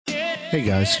Hey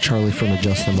guys, Charlie from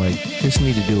Adjust the Mic. Just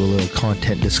need to do a little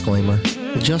content disclaimer.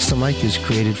 Adjust the Mic is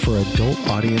created for adult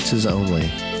audiences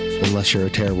only. Unless you're a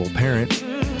terrible parent,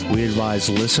 we advise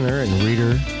listener and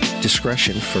reader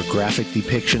discretion for graphic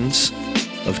depictions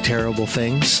of terrible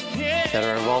things that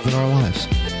are involved in our lives.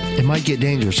 It might get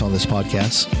dangerous on this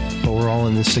podcast, but we're all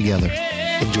in this together.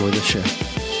 Enjoy the show.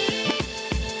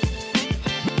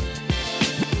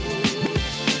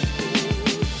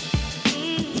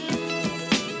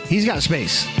 He's got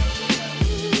space.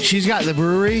 She's got the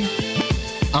brewery.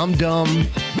 I'm dumb,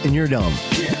 and you're dumb.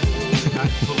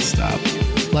 Stop.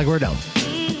 Like we're dumb.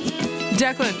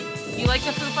 Declan, you like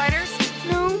the Foo Fighters?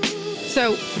 No.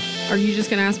 So, are you just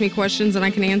going to ask me questions and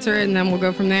I can answer it and then we'll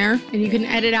go from there? And you can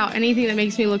edit out anything that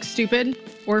makes me look stupid,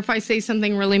 or if I say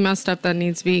something really messed up that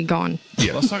needs to be gone.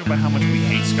 Yeah, let's talk about how much we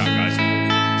hate Scott,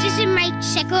 guys. This is my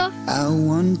checker. I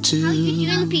want to How you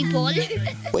doing, people?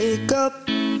 wake up,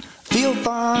 feel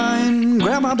fine,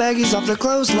 grab my baggies off the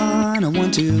clothesline. I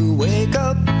want to wake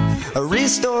up,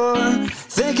 restore,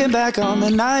 thinking back on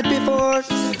the night before.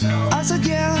 I said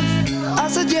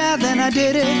yeah, then I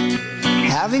did it.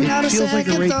 Having not a Feels like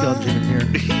a second rape thought. dungeon in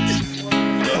here.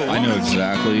 I know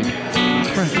exactly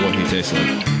what he tastes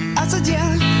like. I said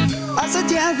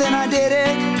yeah, then I did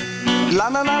it. La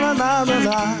la la la la la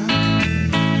la.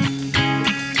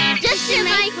 Just a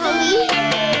mic, Chloe.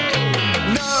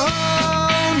 No.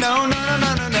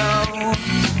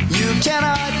 You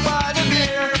cannot buy the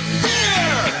beer.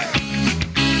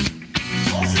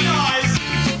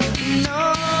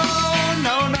 No.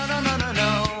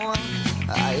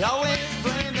 I always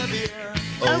blame the beer.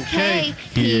 Okay,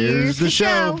 here's the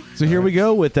show. So here we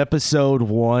go with episode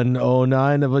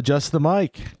 109 of Adjust the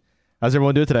Mic. How's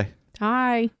everyone doing today?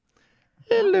 Hi.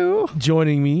 Hello.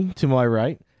 Joining me to my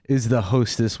right is the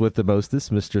hostess with the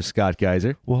mostest, Mr. Scott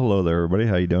Geiser. Well, hello there, everybody.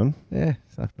 How you doing?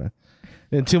 It's not bad.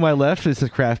 And to my left is the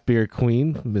craft beer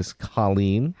queen, Miss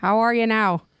Colleen. How are you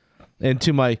now? And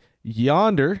to my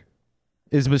yonder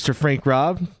is Mr. Frank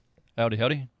Robb,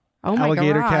 Howdy. Oh my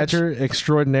alligator garage. catcher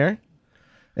extraordinaire.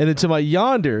 And then to my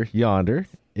yonder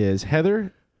is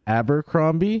Heather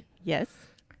Abercrombie, Yes.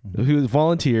 who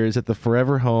volunteers at the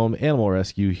Forever Home Animal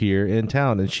Rescue here in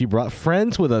town. And she brought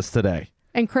friends with us today.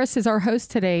 And Chris is our host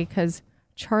today because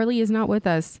Charlie is not with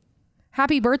us.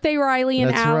 Happy birthday, Riley and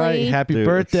That's Allie. right. Happy Dude,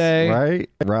 birthday. Right?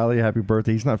 Riley, happy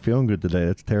birthday. He's not feeling good today.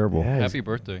 That's terrible. Yeah, he's Happy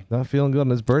birthday. not feeling good on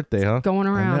his birthday, huh? Going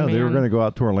I around, know. man. They were going to go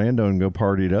out to Orlando and go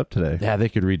party it up today. Yeah, they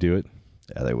could redo it.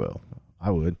 Yeah, they will.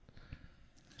 I would.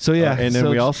 So yeah, And then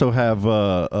so we also have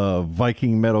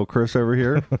Viking Metal Chris over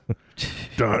here.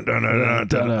 Dun, dun, dun, dun,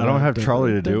 dun. I don't have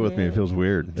Charlie to do it with me. It feels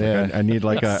weird. Yeah. I need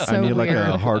like a So a weird.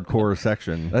 hardcore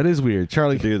section that is weird.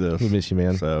 Charlie, to do this. we miss you,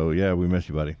 man. So yeah, we miss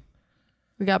you, buddy.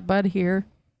 We got Bud here.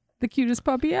 The cutest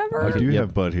puppy ever. I do Yep.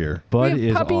 have Bud here. Bud we have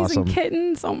is puppies awesome. and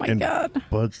kittens. Oh my And- God.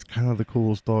 Bud's kind of the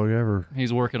coolest dog ever.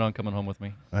 He's working on coming home with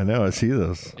me. I know. I see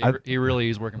this.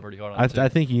 He's working pretty hard on it. I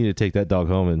think you need to take that dog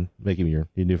home and make him your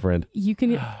new friend. You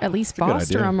can at least a good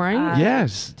foster idea. him, right?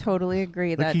 Yes. Totally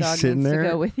agree. Look, That he's dog sitting needs there. to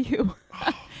go with you.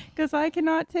 Because I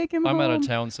cannot take him I'm home. out of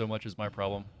town so much is my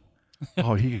problem.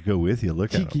 Oh, he could go with you.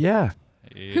 Look at him. Yeah.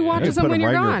 Yeah. Who watches You him put when him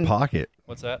you're right in gone? your pocket.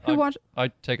 What's that? Who watch? I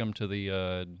take him to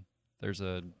the there's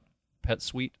a pet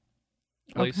suite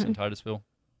place Okay. in Titusville.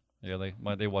 Yeah,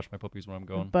 they watch my puppies when I'm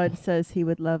gone. Bud says he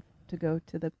would love to go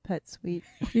to the pet suite.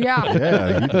 Yeah.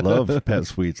 Yeah, you love pet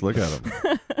sweets. Look at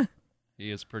him. He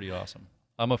is pretty awesome.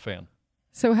 I'm a fan.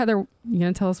 So Heather, you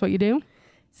gonna tell us what you do?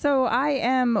 So I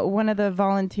am one of the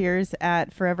volunteers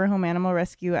at Forever Home Animal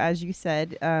Rescue, as you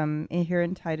said, here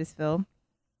in Titusville.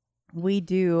 We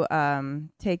do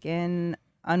take in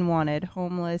unwanted,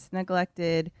 homeless,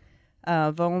 neglected,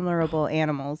 vulnerable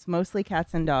animals, mostly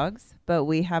cats and dogs, but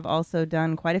we have also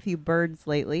done quite a few birds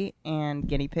lately and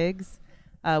guinea pigs.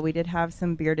 We did have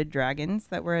some bearded dragons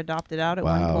that were adopted out at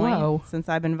one Wow. point Whoa. since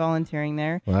I've been volunteering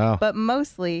there, Wow. but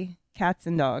mostly cats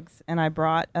and dogs. And I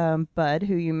brought Bud,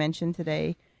 who you mentioned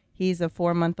today. He's a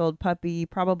 4-month-old puppy,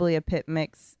 probably a pit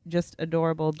mix, just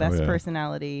adorable, best yeah.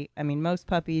 personality. I mean, most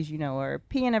puppies, are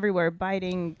peeing everywhere,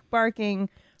 biting, barking,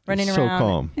 running He's so around.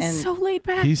 calm. And He's so laid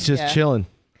back. He's just Yeah. chilling.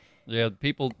 Yeah,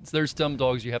 there's some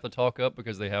dogs you have to talk up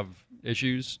because they have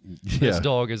issues. Yeah. This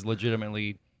dog is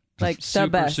legitimately Like the super,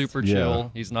 best. super Yeah.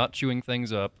 chill. He's not chewing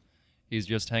things up. He's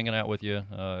just hanging out with you.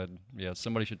 Yeah,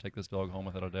 somebody should take this dog home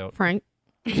without a doubt. Frank.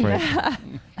 Right.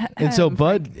 And so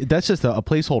Bud, that's just a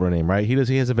placeholder name, right? He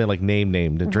hasn't been like named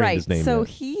and trained his name. So yet.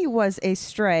 he was a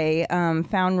stray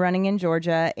found running in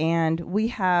Georgia, and we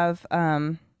have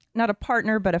not a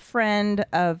partner, but a friend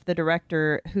of the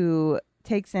director who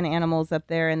takes in animals up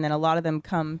there, and then a lot of them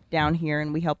come down here,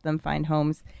 and we help them find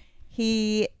homes.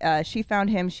 She found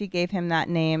him. She gave him that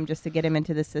name just to get him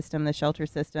into the system, the shelter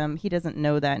system. He doesn't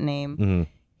know that name. Mm-hmm.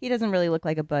 He doesn't really look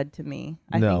like a Bud to me.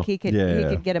 I No. think he could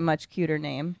could get a much cuter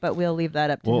name, but we'll leave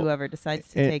that up to whoever decides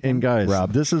to take him. And guys,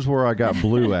 this is where I got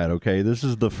Blue at. Okay, this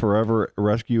is the Forever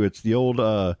Rescue. It's the old.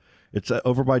 It's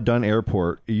over by Dunn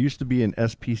Airport. It used to be an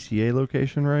SPCA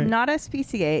location, right? Not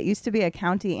SPCA. It used to be a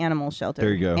county animal shelter.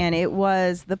 There you go. And it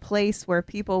was the place where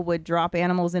people would drop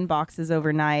animals in boxes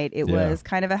overnight. It was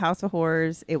kind of a house of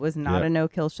horrors. It was not a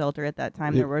no-kill shelter at that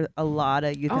time. There were a lot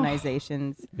of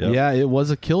euthanizations. Yeah, it was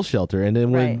a kill shelter. And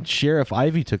then when Sheriff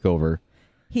Ivy took over,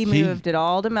 he moved it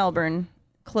all to Melbourne,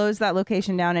 closed that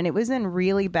location down, and it was in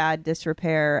really bad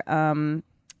disrepair.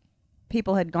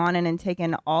 People had gone in and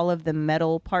taken all of the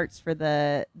metal parts for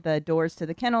the doors to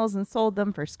the kennels and sold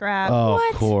them for scrap. Oh,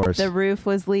 of course. The roof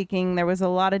was leaking. There was a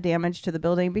lot of damage to the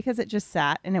building because it just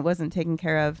sat and it wasn't taken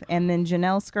care of. And then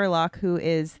Janelle Skurlock, who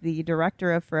is the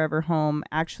director of Forever Home,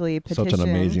 actually petitioned. Such an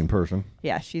amazing person.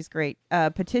 Yeah, she's great.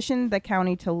 Petitioned the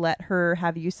county to let her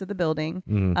have use of the building.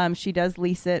 She does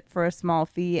lease it for a small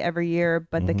fee every year,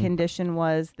 but the condition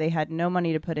was they had no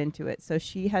money to put into it. So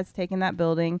she has taken that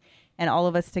building, and all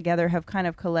of us together have kind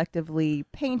of collectively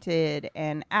painted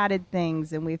and added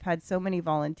things. And we've had so many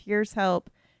volunteers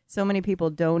help. So many people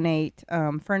donate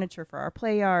furniture for our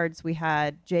play yards. We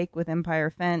had Jake with Empire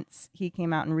Fence. He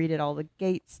came out and redid all the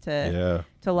gates to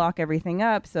lock everything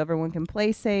up so everyone can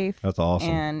play safe. That's awesome.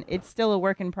 And it's still a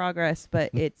work in progress, but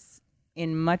it's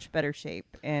in much better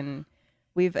shape. And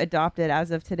we've adopted, as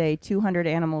of today, 200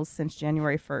 animals since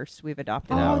January 1st. We've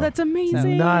adopted. Oh, that's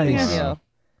amazing. Nice. Yeah.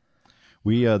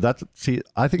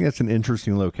 I think that's an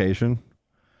interesting location,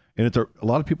 and it's a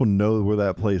lot of people know where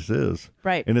that place is,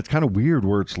 right? And it's kind of weird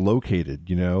where it's located,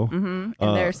 you know. Mm-hmm.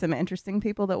 And there are some interesting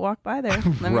people that walk by there.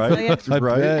 Let me right, tell you.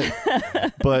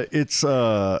 right. But it's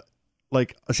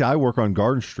like, see, I work on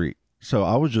Garden Street, so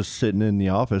I was just sitting in the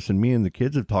office, and me and the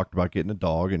kids have talked about getting a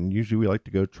dog, and usually we like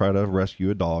to go try to rescue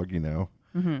a dog, you know.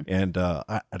 Mm-hmm. And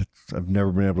I've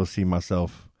never been able to see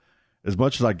myself, as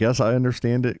much as I guess I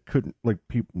understand it, couldn't, like,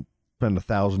 people spend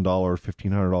 $1,000,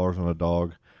 $1,500 on a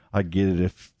dog. I get it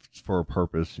if it's for a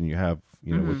purpose and you have,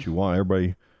 you know, what you want.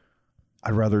 Everybody,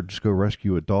 I'd rather just go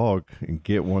rescue a dog and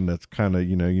get one that's kind of,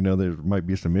 you know, there might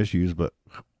be some issues, but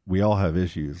we all have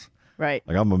issues. Right.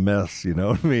 Like, I'm a mess, you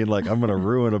know what I mean? Like, I'm going to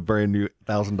ruin a brand new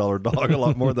 $1,000 dog a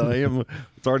lot more than I am.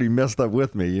 It's already messed up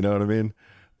with me, you know what I mean?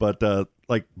 But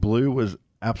like, Blue was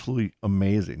absolutely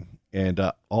amazing. And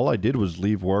all I did was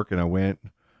leave work and I went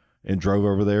and drove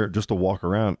over there just to walk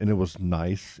around, and it was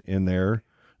nice in there.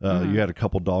 You had a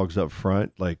couple dogs up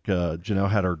front, like Janelle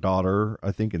had her daughter,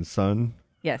 I think, and son.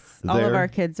 Yes, all of our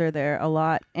kids are there a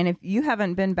lot. And if you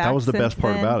haven't been back, that was the best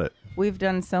part about it. We've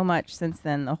done so much since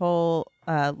then. The whole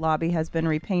lobby has been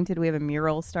repainted. We have a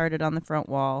mural started on the front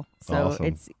wall, so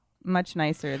it's much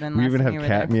nicer than we last even time have you were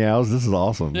cat there. meows. This is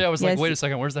awesome. Yeah, I was like, wait a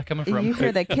second, where's that coming from? You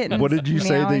hear the kittens. What did you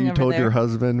say that you told your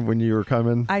husband when you were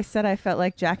coming? I said I felt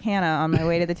like Jack Hanna on my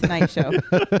way to the Tonight Show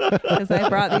because I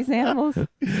brought these animals.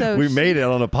 So we made it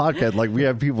on a podcast. Like, we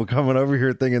have people coming over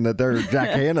here thinking that they're Jack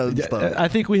Hanna and stuff. I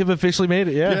think we have officially made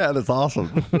it. Yeah, that's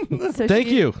awesome. So Thank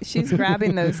you. She's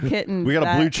grabbing those kittens. We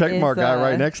got a blue check mark guy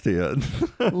right next to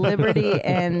you. Liberty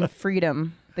and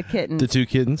Freedom. The kittens. The two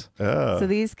kittens. So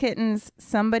these kittens,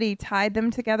 somebody tied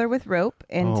them together with rope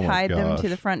and tied them to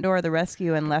the front door of the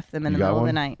rescue and left them in the middle of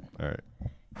the night. All right.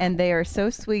 And they are so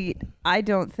sweet. I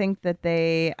don't think that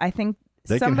I think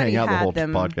they somebody can hang out had the whole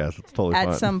them podcast. It's totally at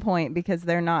fine. some point because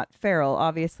they're not feral.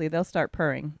 Obviously, they'll start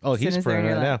purring. Oh, as soon he's as they're purring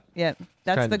in your right lap. now. Yep,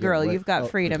 that's Trying the to get girl. away. You've got Oh,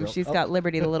 Freedom. the girl. She's got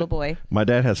Liberty, the little boy. My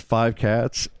dad has 5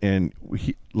 cats, and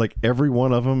like every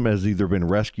one of them has either been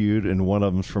rescued, and one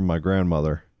of them's from my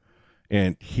grandmother.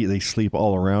 And they sleep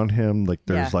all around him. Like,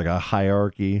 there's like a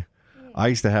hierarchy. I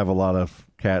used to have a lot of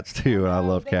cats too, and I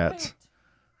love cats.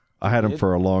 I had them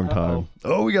for a long time.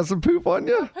 Oh, we got some poop on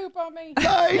you. Poop on me.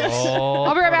 Nice. Oh,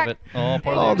 I'll be right part of back. it. Oh,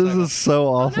 part of the this is so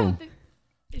awesome.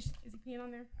 Is he peeing on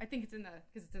there? I think it's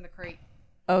because it's in the crate.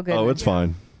 Oh, good. Oh, it's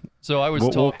fine. So I was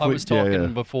talking yeah.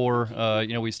 before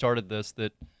we started this,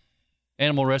 that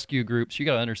animal rescue groups, you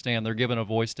got to understand, they're giving a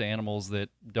voice to animals that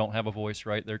don't have a voice,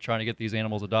 right? They're trying to get these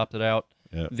animals adopted out.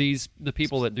 Yeah. The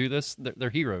people that do this, they're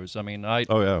heroes. I mean, I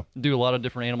do a lot of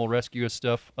different animal rescue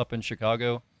stuff up in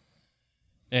Chicago.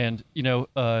 And,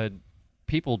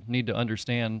 people need to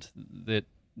understand that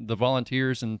the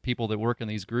volunteers and people that work in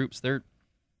these groups,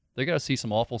 they got to see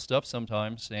some awful stuff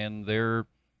sometimes, and they're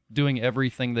doing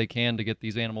everything they can to get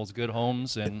these animals good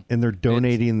homes, and they're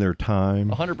donating their time,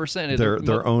 100%,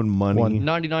 their own money.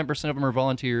 99% of them are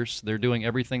volunteers. They're doing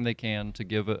everything they can to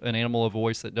give an animal a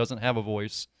voice that doesn't have a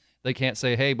voice. They can't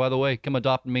say, "Hey, by the way, come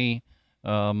adopt me,"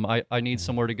 I need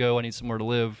somewhere to go. I need somewhere to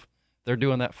live. They're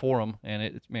doing that for them,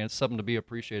 and it's something to be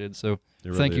appreciated. So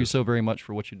thank you so very much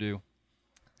for what you do.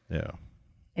 Yeah.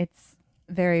 It's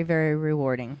very, very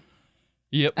rewarding.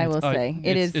 Yep. I will say.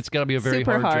 It's got to be a very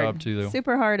hard job, too, though.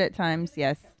 Super hard at times,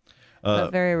 yes.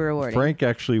 But very rewarding. Frank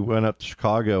actually went up to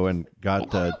Chicago and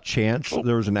got a chance.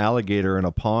 There was an alligator in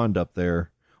a pond up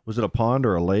there. Was it a pond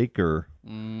or a lake or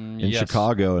in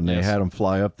Chicago? And they had him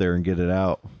fly up there and get it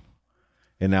out.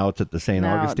 And now it's at the St.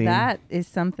 Augustine. That is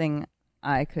something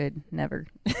I could never.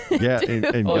 Yeah,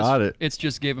 and got it. It's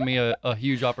just given me a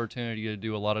huge opportunity to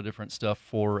do a lot of different stuff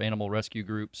for animal rescue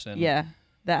groups. And yeah,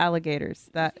 the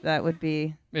alligators. That would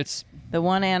be. It's the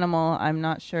one animal I'm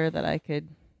not sure that I could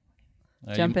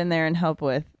jump in there and help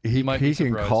with. He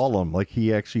can call them like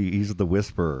he's the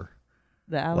whisperer.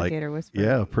 The alligator whisperer.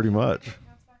 Yeah, pretty much.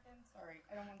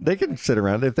 They can sit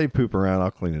around. If they poop around, I'll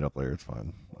clean it up later. It's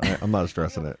fine. I'm not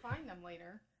stressing it.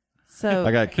 So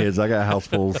I got kids. I got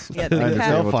housefuls. Yeah, I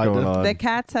understand what's going on. The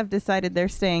cats have decided they're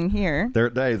staying here. They're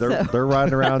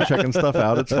riding around checking stuff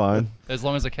out. It's fine. As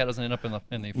long as the cat doesn't end up in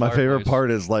the My favorite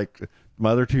part is like my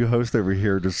other two hosts over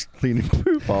here just cleaning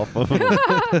poop off of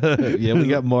them. Yeah, we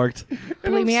got marked.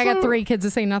 Believe me, I got 3 kids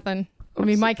that say nothing. I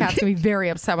mean, my cat's gonna be very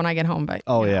upset when I get home. But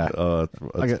oh yeah,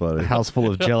 that's funny. A house full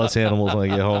of jealous animals when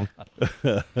I get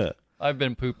home. I've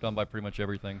been pooped on by pretty much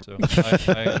everything, so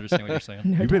I understand what you're saying.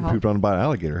 You've been pooped on by an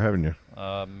alligator, haven't you?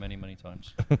 Many, many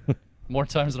times. More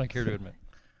times than I care to admit.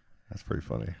 That's pretty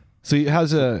funny. So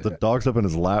how's the dog's up in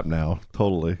his lap now?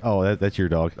 Totally. Oh, that's your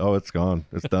dog. Oh, it's gone.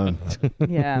 It's done.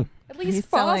 Yeah. At least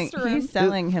he's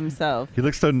selling himself. He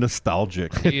looks so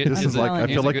nostalgic. This is like I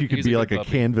feel like you could be like a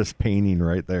canvas painting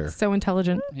right there. So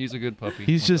intelligent. He's a good puppy.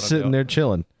 He's just sitting there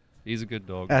chilling. He's a good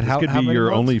dog. This could be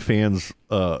your OnlyFans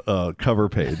cover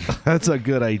page. That's a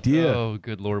good idea. Oh,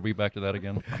 good Lord. We back to that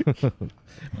again.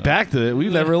 Back to it. We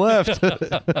never left.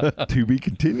 To be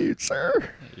continued,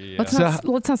 sir. Yeah.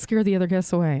 Let's not scare the other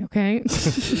guests away, okay?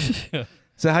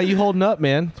 So how you holding up,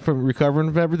 man? From recovering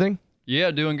from everything? Yeah,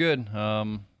 doing good.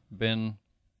 Been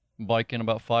biking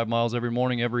about 5 miles every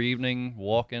morning, every evening,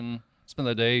 walking. Spent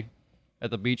the day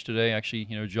at the beach today, actually,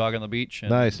 jogging on the beach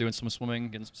and doing some swimming,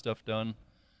 getting some stuff done.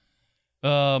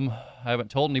 I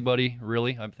haven't told anybody,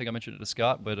 really. I think I mentioned it to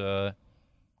Scott, but a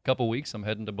couple weeks I'm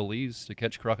heading to Belize to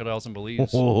catch crocodiles in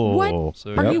Belize. Whoa. What?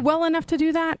 So, Are you well enough to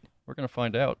do that? We're going to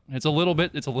find out. It's a little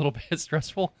bit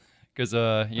stressful because,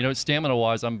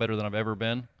 stamina-wise, I'm better than I've ever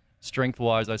been.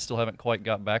 Strength-wise, I still haven't quite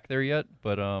got back there yet,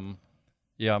 but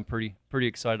yeah, I'm pretty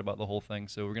excited about the whole thing.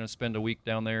 So we're going to spend a week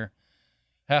down there,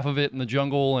 half of it in the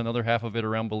jungle, and another half of it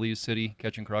around Belize City,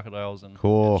 catching crocodiles, and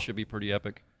cool. It should be pretty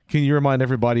epic. Can you remind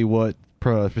everybody what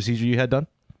procedure you had done?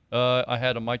 I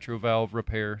had a mitral valve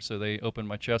repair, so they opened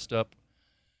my chest up,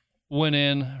 went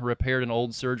in, repaired an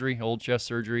old chest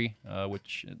surgery,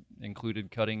 which included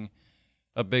cutting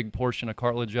a big portion of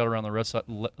cartilage out around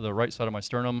the right side of my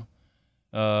sternum,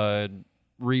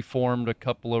 reformed a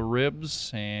couple of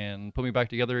ribs, and put me back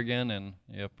together again. And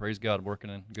yeah, praise God, working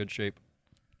in good shape.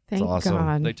 Thank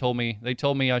God. They told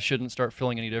me I shouldn't start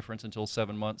feeling any difference until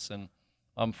 7 months, and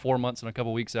I'm 4 months and a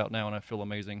couple weeks out now, and I feel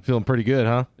amazing. Feeling pretty good,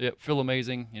 huh? Yeah, feel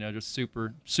amazing. Just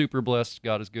super, super blessed.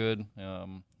 God is good.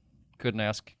 Couldn't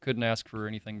ask for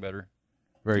anything better.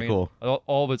 Very cool.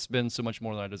 All of it's been so much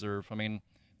more than I deserve. I mean,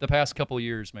 the past couple of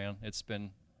years, man, it's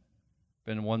been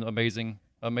one amazing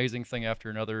thing after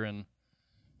another, and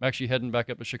I'm actually heading back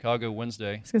up to Chicago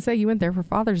Wednesday. I was gonna say you went there for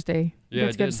Father's Day. Yeah,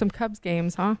 Let's go to some Cubs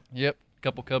games, huh? Yep,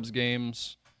 couple Cubs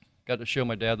games. Got to show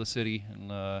my dad the city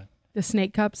and the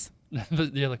snake cups.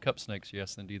 The cup snakes,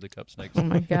 yes, indeed, the cup snakes. Oh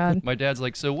my God! My dad's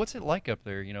like, so what's it like up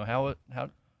there?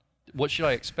 What should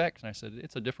I expect? And I said,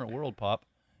 it's a different world, Pop.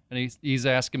 And he's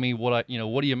asking me what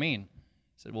do you mean?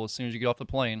 I said, well, as soon as you get off the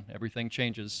plane, everything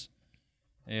changes.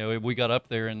 We got up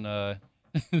there and the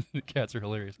cats are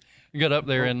hilarious. We got up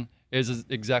there and is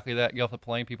exactly that. Get off the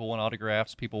plane, people want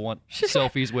autographs, people want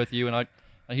selfies with you, and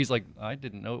he's like, I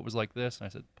didn't know it was like this. And I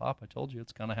said, Pop, I told you,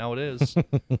 it's kind of how it is.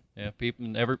 Yeah,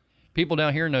 people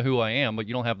down here know who I am, but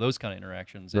you don't have those kind of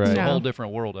interactions. It's a whole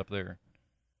different world up there.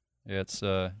 Yeah,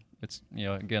 it's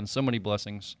again, so many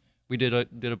blessings. We did a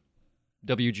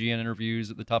WGN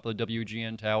interviews at the top of the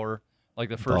WGN tower, like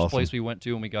the first place we went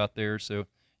to when we got there. So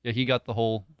yeah, he got the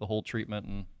whole treatment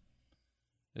and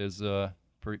is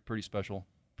pretty special.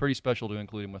 Pretty special to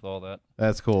include him with all that.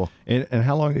 That's cool. And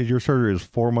how long did your surgery? It was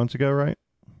 4 months ago, right?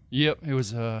 Yep, it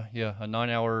was a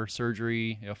 9-hour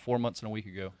surgery. 4 months and a week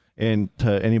ago. And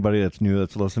to anybody that's new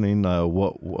that's listening,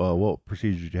 what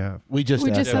procedure did you have? We just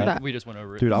said that. We just went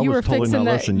over it. Dude, I was totally not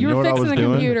listening. You know what I was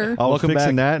doing? Computer. I was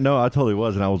fixing that. No, I totally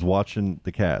was, and I was watching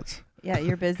the cats. Yeah,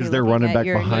 you're busy. Because they're running back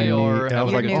behind me. Or And I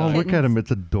was like, your oh, new look at him. It's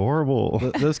adorable.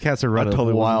 Those cats are running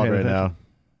totally wild wasn't right paying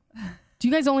now. Do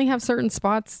you guys only have certain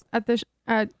spots at the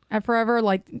at Forever?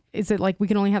 Like, is it like we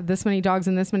can only have this many dogs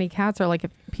and this many cats, or like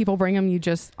if people bring them, you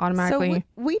just automatically? So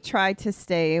we try to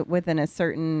stay within a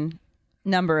certain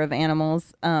number of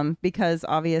animals, because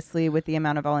obviously with the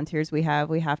amount of volunteers we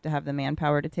have to have the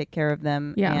manpower to take care of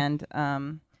them, Yeah.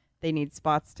 and they need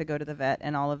spots to go to the vet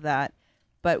and all of that.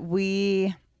 But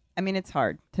I mean, it's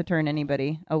hard to turn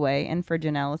anybody away, and for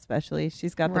Janelle especially,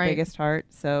 she's got the Right. biggest heart.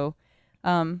 So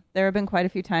there have been quite a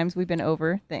few times we've been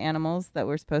over the animals that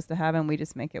we're supposed to have, and we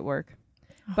just make it work.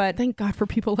 But thank God for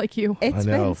people like you. It's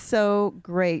been so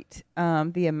great,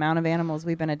 the amount of animals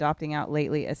we've been adopting out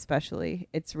lately, especially.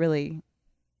 It's really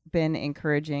been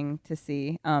encouraging to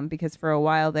see, because for a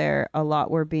while there, a lot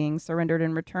were being surrendered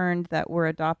and returned that were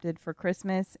adopted for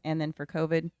Christmas, and then for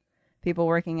COVID, people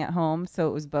working at home. So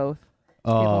it was both.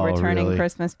 People returning really?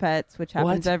 Christmas pets, which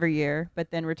happens What? every year,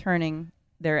 but then returning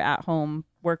their at-home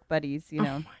work buddies, you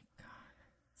know. Oh my God.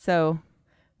 So,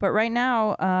 but right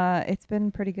now, it's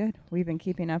been pretty good. We've been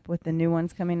keeping up with the new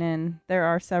ones coming in. There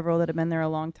are several that have been there a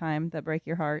long time that break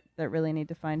your heart, that really need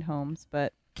to find homes.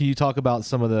 But Can you talk about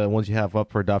some of the ones you have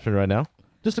up for adoption right now?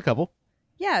 Just a couple.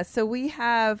 yeah, so we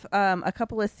have a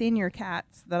couple of senior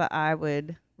cats that I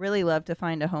would really love to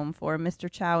find a home for. Mr.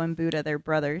 Chow and Buddha, they're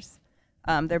brothers.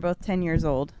 They're both 10 years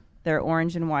old. They're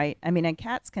orange and white. I mean, and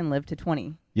cats can live to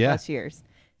 20 plus years.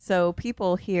 So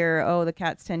people hear, oh, the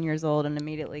cat's 10 years old, and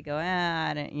immediately go,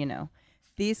 I don't, you know.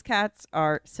 These cats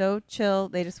are so chill.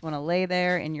 They just want to lay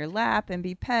there in your lap and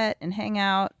be pet and hang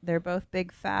out. They're both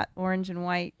big, fat, orange and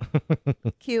white,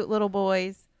 cute little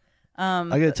boys. I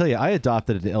got to tell you, I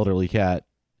adopted an elderly cat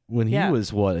when he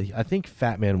was what? I think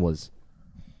Fat Man was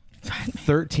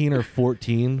 13 or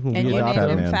 14 when And we you adopted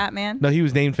named him. him Fat Man? No, he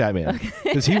was named Fat Man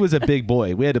because he was a big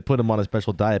boy. We had to put him on a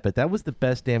special diet, but that was the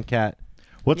best damn cat.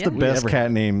 What's the Yeah. best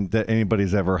cat name that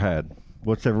anybody's ever had?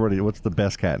 What's the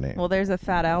best cat name? Well, there's a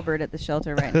Fat Albert at the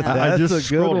shelter right now. I That's just a good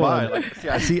scrolled by. one. Like,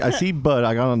 I see Bud.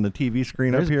 I got on the TV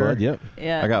screen There's up here. Bud, yep.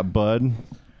 Yeah. I got Bud,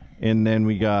 and then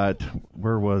we got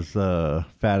where was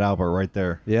Fat Albert right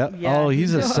there? Yep. Yeah, oh, he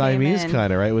he's a just came Siamese in.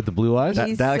 kind of, right, with the blue eyes.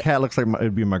 He's- That cat looks like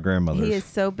it'd be my grandmother's. He is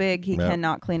so big he Yeah.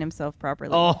 cannot clean himself properly.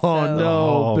 Oh So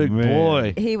no, Oh, big man.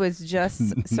 boy. He was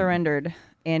just surrendered,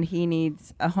 and he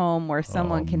needs a home where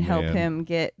someone can help man. him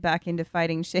get back into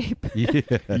fighting shape. Yeah.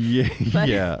 yeah, But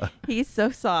yeah. He's so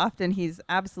soft, and he's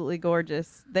absolutely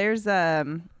gorgeous. There's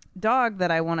a dog that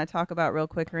I want to talk about real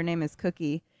quick. Her name is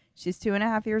Cookie. She's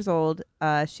 2.5 years old.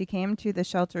 She came to the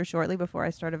shelter shortly before I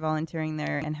started volunteering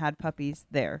there and had puppies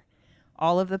there.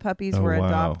 All of the puppies Oh, were wow.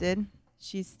 adopted.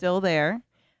 She's still there.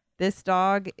 This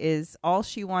dog is all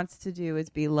she wants to do is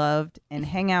be loved and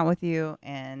hang out with you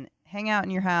and hang out in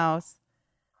your house.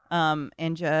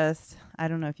 And just, I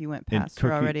don't know if you went And past her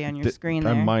Cookie- already on your screen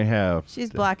I there. might have. She's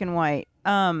black and white.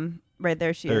 Right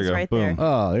there she There you is, go. right Boom. there.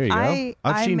 Oh, there you go.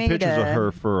 I've seen made pictures of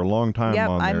her for a long time. Yep,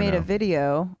 on I there made now. a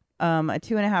video, a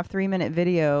 2.5, 3-minute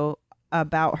video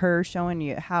about her, showing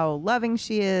you how loving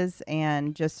she is,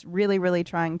 and just really, really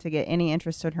trying to get any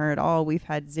interest in her at all. We've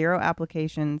had 0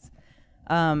 applications.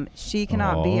 She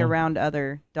cannot be Aw. around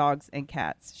other dogs and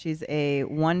cats. She's a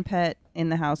one pet in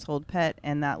the household pet,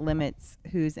 and that limits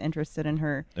who's interested in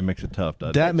her. It makes it tough,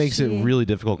 doesn't that it? makes it really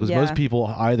difficult because most Yeah. people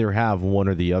either have one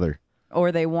or the other.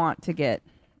 Or they want to get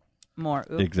more.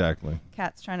 Oop, Exactly.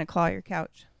 cat's trying to claw your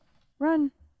couch.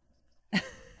 Run.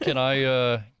 Can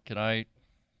I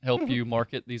help you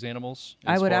market these animals?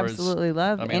 I as would far as- absolutely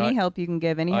love I mean, any I- help you can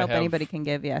give, any I help have- anybody can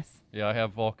give, yes. Yeah, I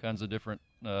have all kinds of different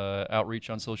outreach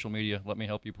on social media. Let me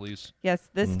help you, please. Yes,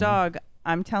 this dog,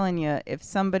 I'm telling you, if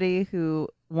somebody who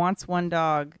wants one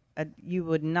dog, you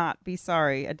would not be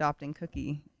sorry adopting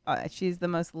Cookie. She's the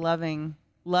most loving,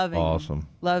 Awesome.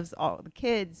 loves all the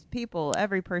kids, people,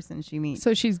 every person she meets.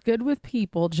 So she's good with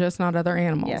people, just not other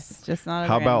animals. Yes, just not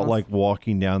How other about animals. like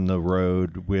walking down the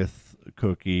road with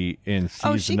Cookie and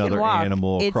Oh, sees she can another walk.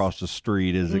 animal It's- across the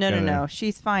street? Is it No, gonna... no.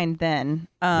 She's fine then.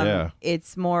 Yeah.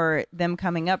 It's more them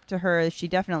coming up to her. She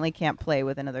definitely can't play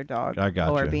with another dog. I got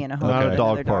Or you. be in a home Not with a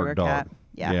dog another park dog or dog. cat.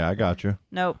 Yeah. I got you.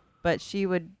 Nope. But she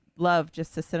would love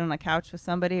just to sit on a couch with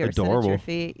somebody or sit at Adorable. your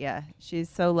feet. Yeah. She's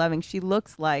so loving. She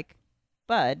looks like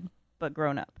Bud, but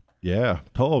grown up. Yeah,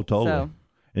 totally. So-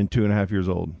 And 2.5 years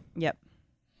old. Yep.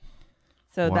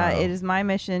 So Wow. that it is my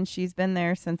mission. She's been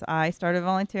there since I started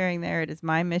volunteering there. It is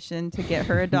my mission to get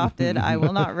her adopted. I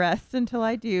will not rest until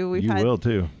I do. We've You had will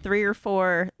too. 3 or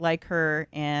 4 like her,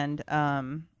 and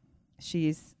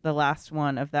she's the last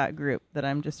one of that group that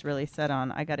I'm just really set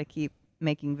on. I got to keep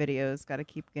making videos. Got to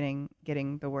keep getting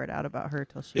the word out about her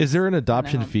till she. Is there an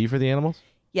adoption fee for the animals?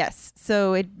 Yes.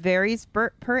 So it varies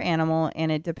per animal,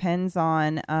 and it depends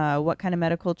on what kind of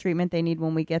medical treatment they need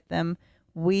when we get them.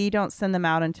 We don't send them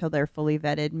out until they're fully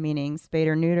vetted, meaning spayed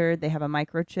or neutered. They have a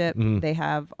microchip. They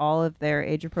have all of their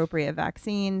age-appropriate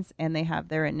vaccines, and they have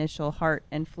their initial heart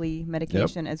and flea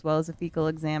medication, as well as a fecal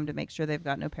exam to make sure they've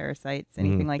got no parasites,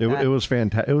 anything like that. It was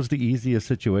fantastic. It was the easiest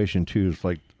situation, too. It's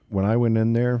like when I went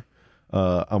in there,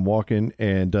 I'm walking,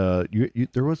 and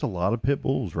there was a lot of pit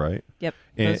bulls, right? Yep.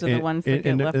 Those are the ones that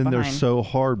get left and behind. they're so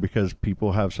hard because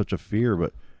people have such a fear,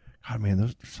 but God, man,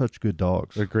 those are such good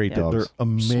dogs. They're great dogs. They're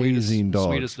amazing dogs.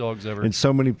 Sweetest dogs ever. And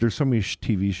there's so many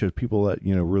TV shows, people that,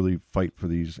 really fight for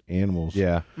these animals.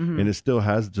 Yeah. And it still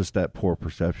has just that poor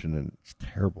perception, and it's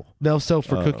terrible. No, so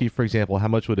for Cookie, for example, how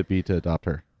much would it be to adopt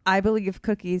her? I believe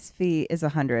Cookie's fee is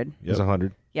 $100. Is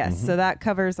 100? Yes, so that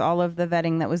covers all of the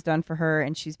vetting that was done for her,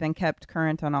 and she's been kept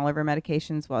current on all of her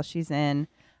medications while she's in.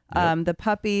 The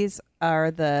puppies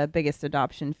are the biggest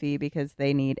adoption fee because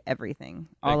they need everything,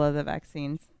 all of the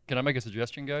vaccines. Can I make a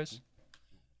suggestion, guys?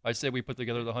 I say we put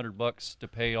together the $100 to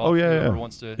pay off. Oh yeah, whoever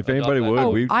wants to. If anybody adopt would, that.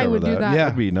 we'd I cover would do that. Yeah.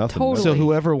 That'd be nothing. Totally. So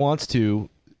whoever wants to,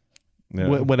 Yeah.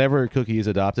 whenever Cookie is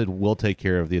adopted, we'll take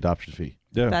care of the adoption fee.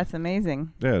 Yeah. That's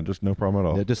amazing. Yeah, just no problem at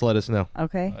all. Yeah, just let us know.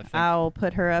 Okay, I'll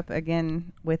put her up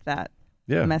again with that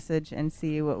message and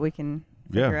see what we can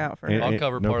figure out for her. I'll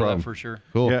cover no part problem. of that for sure.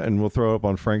 Cool. Yeah, and we'll throw up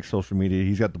on Frank's social media.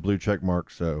 He's got the blue check mark,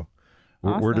 so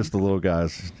we're Awesome. just the little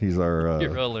guys. He's our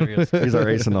You're hilarious. he's our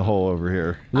ace in the hole over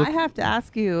here. I have to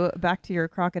ask you, back to your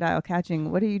crocodile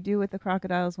catching, what do you do with the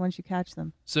crocodiles once you catch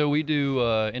them? So we do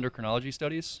endocrinology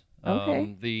studies.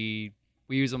 Okay.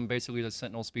 We use them basically as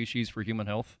sentinel species for human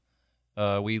health.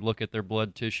 We look at their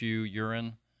blood tissue,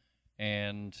 urine,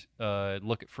 and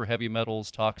look for heavy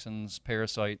metals, toxins,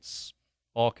 parasites,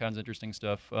 all kinds of interesting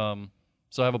stuff.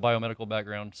 So I have a biomedical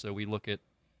background, so we look at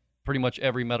pretty much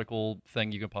every medical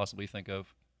thing you can possibly think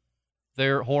of.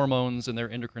 Their hormones and their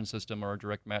endocrine system are a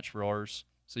direct match for ours,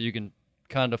 so you can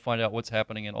kind of find out what's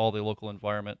happening in all the local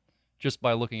environment just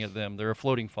by looking at them. They're a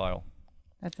floating file.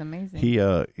 That's amazing.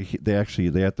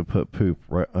 They have to put poop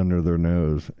right under their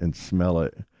nose and smell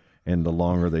it, and the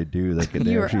longer they do, they can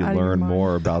actually learn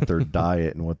more about their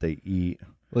diet and what they eat.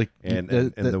 And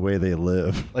the way they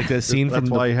live, like that scene that's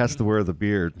from why he has to wear the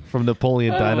beard from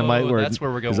Napoleon Dynamite, where that's where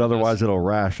we're going. Because otherwise it'll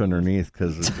rash underneath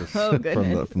because it's just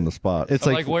from the spot. It's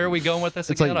like where are we going with this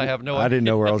again? I have no idea. I didn't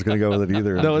know where I was going to go with it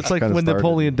either. No, it's like when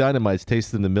Napoleon Dynamite's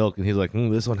tasting the milk, and he's like,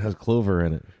 "This one has clover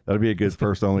in it." That'd be a good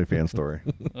first OnlyFans story.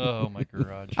 Oh my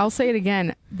garage! I'll say it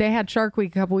again. They had Shark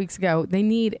Week a couple weeks ago. They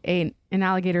need an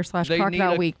alligator /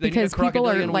 crocodile week because people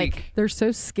are like they're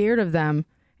so scared of them,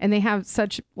 and they have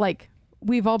such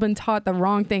we've all been taught the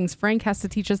wrong things. Frank has to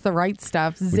teach us the right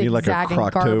stuff. We need like a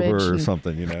Croctober or and,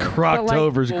 something,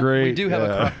 Croctober's great. We do have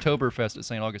a Croctoberfest at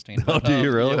St. Augustine. Oh, do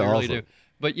you really? Yeah, we awesome. really do.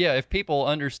 But yeah, if people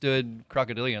understood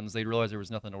crocodilians, they'd realize there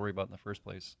was nothing to worry about in the first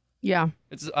place. Yeah.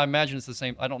 I imagine it's the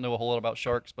same. I don't know a whole lot about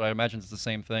sharks, but I imagine it's the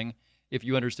same thing. If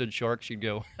you understood sharks, you'd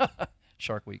go,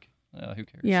 Shark Week. Who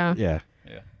cares? Yeah. Yeah.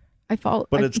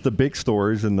 But it's the big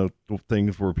stories and the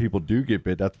things where people do get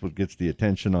bit. That's what gets the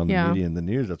attention on the media and the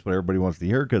news. That's what everybody wants to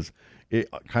hear because it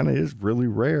kind of is really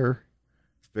rare.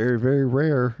 It's very, very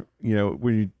rare,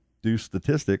 when you do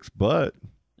statistics, but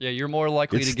yeah, you're more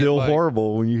likely it's to still get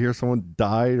horrible when you hear someone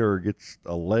died or gets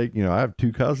a leg. I have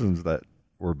 2 cousins that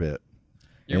were bit.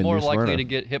 You're more likely to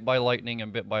get hit by lightning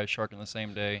and bit by a shark in the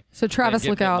same day. So Travis,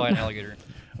 look out. By an alligator.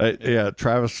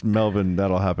 Travis Melvin,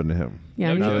 that'll happen to him.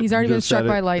 Yeah, he's already been struck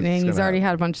by lightning. He's already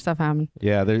had a bunch of stuff happen.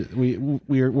 Yeah,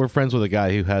 we're friends with a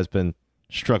guy who has been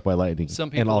struck by lightning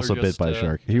and also bit by a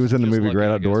shark. He was in the movie Great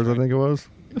Outdoors, I think it was.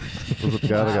 Was it the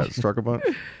guy that got struck a bunch?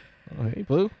 Oh, hey,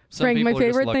 Blue. Frank, my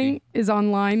favorite thing is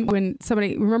online when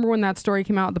somebody, remember when that story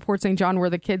came out, the Port St. John, where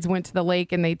the kids went to the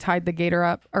lake and they tied the gator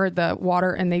up, or the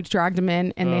water, and they dragged him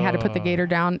in and they had to put the gator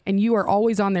down. And you are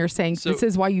always on there saying, this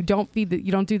is why you don't feed,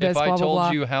 you don't do this, blah, blah, blah. If I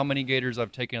told you how many gators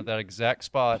I've taken at that exact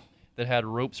spot that had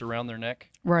ropes around their neck,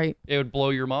 right, it would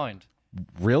blow your mind.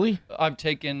 Really? I've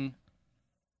taken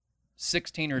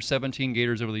 16 or 17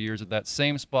 gators over the years at that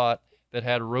same spot that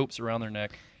had ropes around their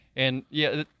neck. And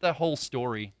yeah, that whole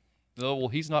story. Oh, well,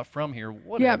 he's not from here.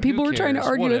 Whatever. Yeah, people were trying to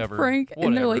argue with Frank,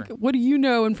 and they're like, what do you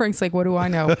know? And Frank's like, what do I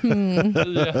know?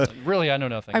 Yeah, really, I know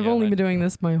nothing. I've only been doing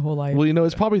this my whole life. Well,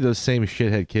 it's probably those same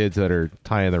shithead kids that are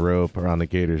tying the rope around the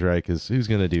gators, right? Because who's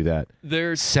going to do that?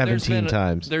 17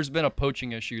 times. There's been a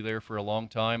poaching issue there for a long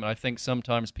time, and I think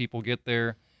sometimes people get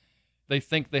there, they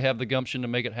think they have the gumption to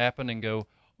make it happen and go,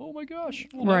 oh my gosh,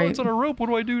 well, now it's on a rope. What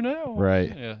do I do now?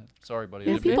 Right. Yeah, sorry,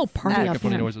 buddy. People party up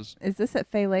funny noises. Is this at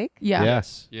Fay Lake? Yeah.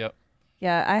 Yes. Yep.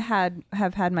 Yeah, I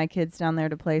have had my kids down there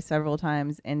to play several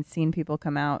times and seen people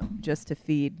come out just to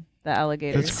feed the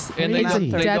alligators. And they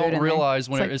don't in realize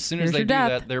there. as soon as they do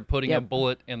that, they're putting a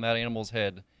bullet in that animal's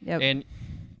head. Yep. And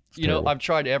you know, I've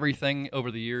tried everything over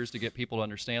the years to get people to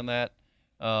understand that.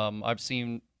 I've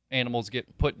seen animals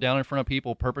get put down in front of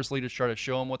people purposely to try to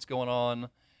show them what's going on.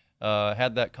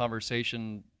 Had that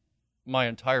conversation my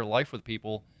entire life with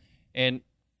people, and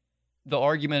the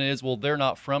argument is, well, they're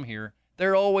not from here.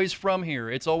 They're always from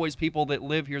here. It's always people that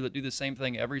live here that do the same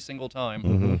thing every single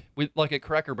time. Like at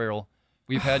Cracker Barrel,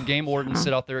 we've had game wardens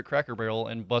sit out there at Cracker Barrel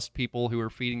and bust people who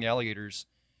are feeding the alligators.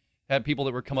 Had people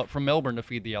that would come up from Melbourne to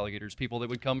feed the alligators, people that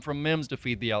would come from Mims to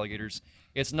feed the alligators.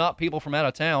 It's not people from out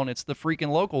of town. It's the freaking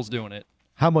locals doing it.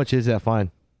 How much is that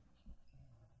fine?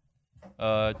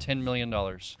 $10 million.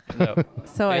 No.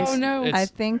 So I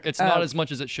think it's not as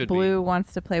much as it should be. Blue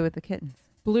wants to play with the kittens.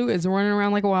 Blue is running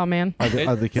around like a wild man. Are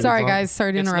the kittens Sorry, on? guys.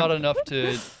 Sorry to interrupt. It's not enough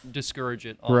to discourage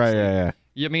it, honestly. Right,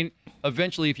 yeah. I mean,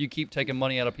 eventually, if you keep taking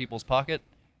money out of people's pocket,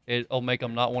 it'll make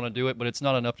them not want to do it, but it's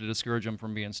not enough to discourage them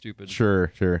from being stupid.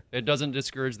 Sure. It doesn't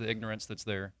discourage the ignorance that's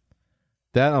there.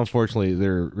 That, unfortunately,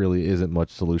 there really isn't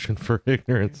much solution for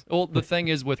ignorance. Well, the thing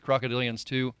is with crocodilians,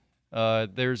 too,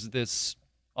 there's this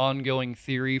ongoing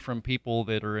theory from people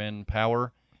that are in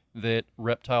power that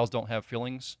reptiles don't have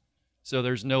feelings. So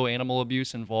there's no animal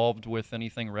abuse involved with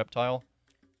anything reptile.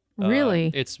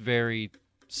 Really? It's very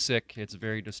sick. It's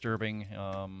very disturbing.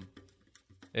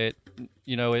 They're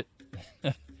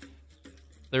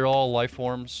all life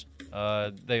forms.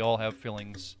 They all have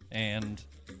feelings, and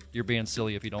you're being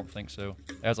silly if you don't think so.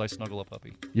 As I snuggle a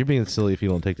puppy. You're being silly if you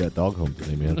don't take that dog home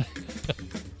today, man.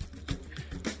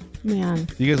 Man.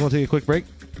 You guys want to take a quick break?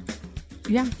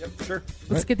 Yeah. Yep, sure.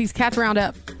 Let's get these cats round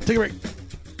up. Take a break.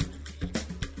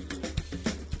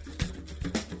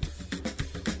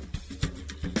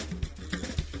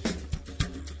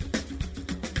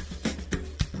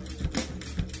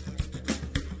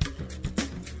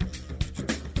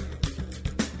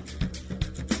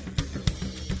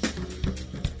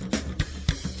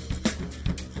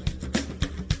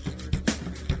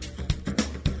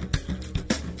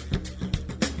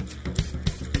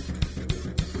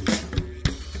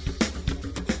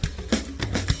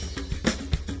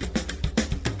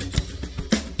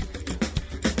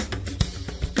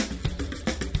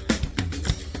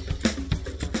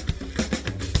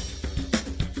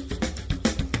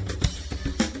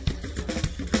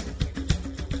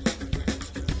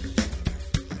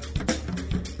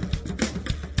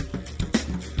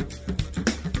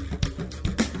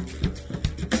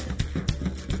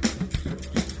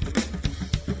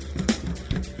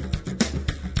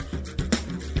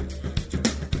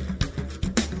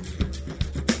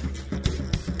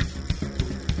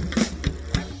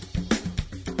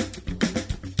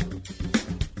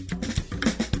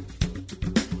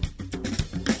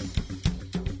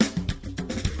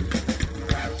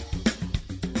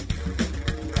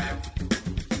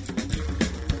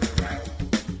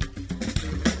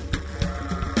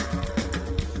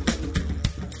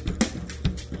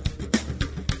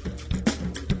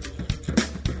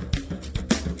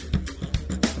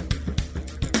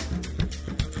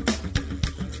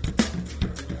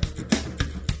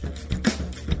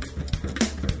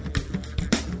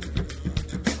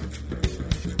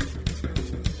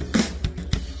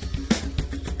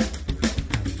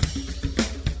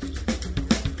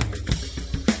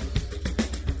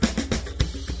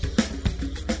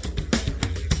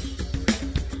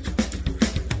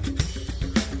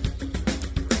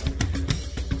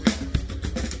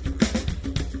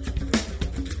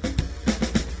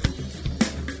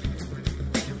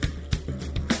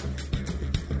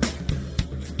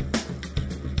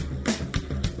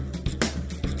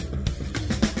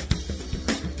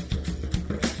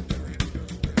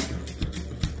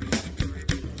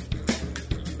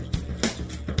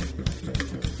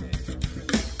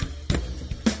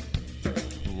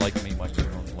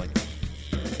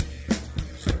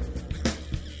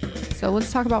 So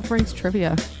let's talk about Frank's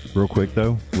trivia. Real quick.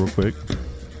 Can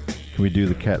we do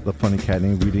the funny cat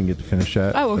name? We didn't get to finish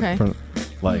that. Oh, okay.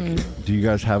 Do you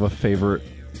guys have a favorite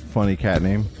funny cat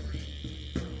name?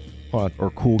 Or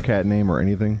cool cat name or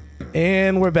anything?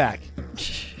 And we're back.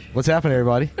 What's happening,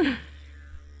 everybody?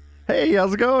 Hey,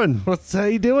 how's it going? How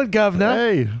you doing, Governor?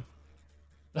 Hey.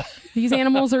 These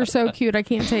animals are so cute. I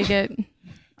can't take it.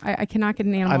 I cannot get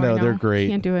an animal. I know, right now. they're great.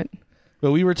 Can't do it.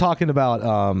 But we were talking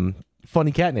about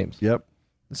funny cat names. Yep.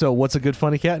 So what's a good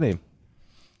funny cat name?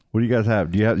 What do you guys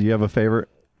have? Do you have a favorite?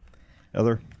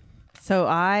 Heather? So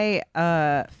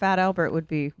Fat Albert would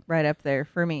be right up there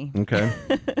for me. Okay.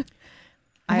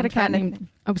 I had a cat named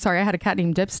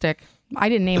Dipstick. I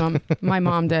didn't name them. My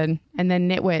mom did. And then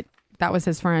Nitwit, that was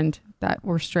his friend that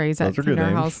were strays at our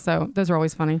house. So those are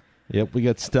always funny. Yep, we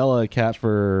got Stella a cat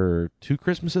for 2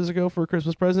 Christmases ago for a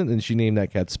Christmas present, and she named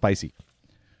that cat Spicy.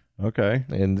 Okay.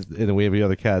 And then we have the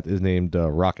other cat is named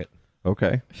Rocket.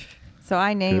 Okay. So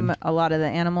I name a lot of the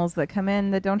animals that come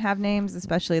in that don't have names,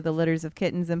 especially the litters of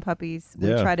kittens and puppies. We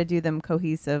try to do them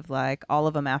cohesive, like all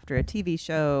of them after a TV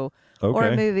show or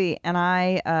a movie. And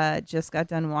I just got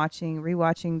done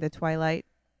rewatching the Twilight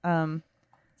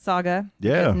saga.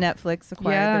 Yeah. Because Netflix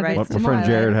acquired the rights to My friend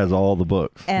Jared has all the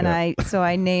books. And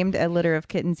I named a litter of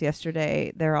kittens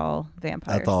yesterday. They're all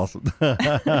vampires. That's awesome.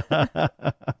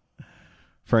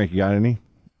 Frank, you got any?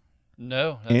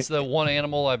 No, that's the one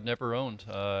animal I've never owned.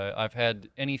 I've had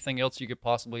anything else you could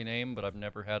possibly name, but I've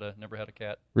never had a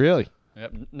cat. Really?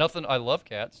 Yep. Nothing. I love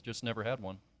cats, just never had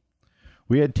one.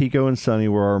 We had Tico and Sunny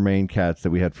were our main cats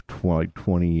that we had for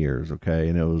 20 years. Okay,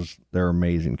 and they're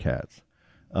amazing cats.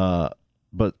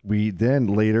 But we then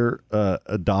later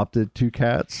adopted 2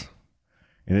 cats,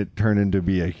 and it turned into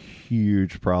be a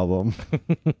huge problem.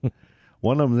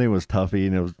 One of them name was Tuffy,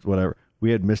 and it was whatever.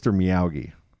 We had Mr.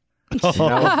 Meowgie. That's a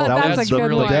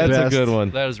good one. That's a good one.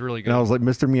 That is really good. And I was like,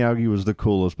 Mr. Meowgie was the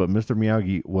coolest, but Mr.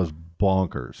 Meowgie was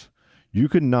bonkers. You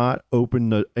could not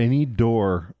open any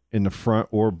door in the front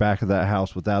or back of that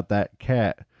house without that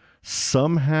cat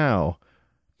somehow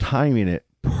timing it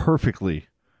perfectly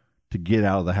to get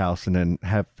out of the house and then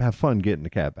have fun getting the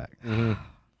cat back. Mm-hmm.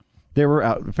 They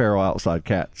were feral outside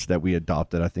cats that we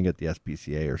adopted, I think, at the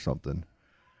SPCA or something.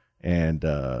 And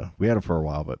we had them for a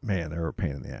while, but man, they were a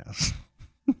pain in the ass.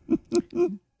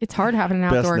 It's hard having an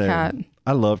outdoor cat.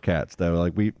 I love cats though.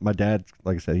 Like my dad,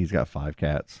 like I said, he's got 5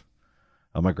 cats.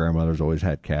 My grandmother's always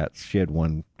had cats. She had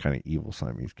one kind of evil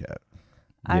Siamese cat.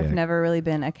 I've never really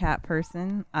been a cat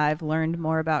person. I've learned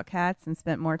more about cats and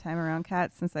spent more time around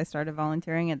cats since I started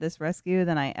volunteering at this rescue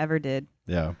than I ever did.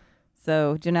 Yeah.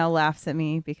 So Janelle laughs at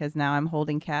me because now I'm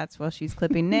holding cats while she's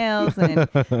clipping nails and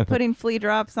putting flea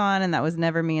drops on, and that was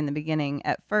never me in the beginning.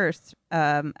 At first,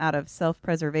 out of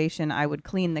self-preservation, I would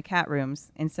clean the cat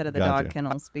rooms instead of the dog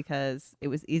kennels because it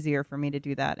was easier for me to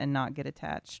do that and not get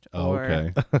attached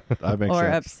or That makes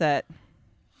sense. upset.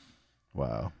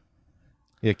 Wow.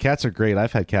 Yeah, cats are great.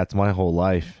 I've had cats my whole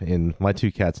life, and my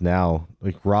 2 cats now,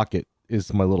 like Rocket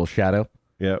is my little shadow.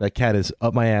 Yeah, that cat is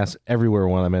up my ass everywhere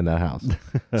when I'm in that house.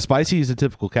 Spicy is a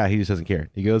typical cat. He just doesn't care.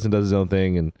 He goes and does his own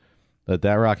thing. And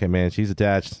that Rocket, man, she's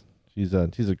attached. She's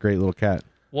a great little cat.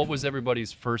 What was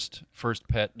everybody's first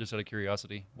pet? Just out of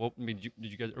curiosity. Did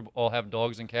you guys all have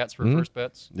dogs and cats for first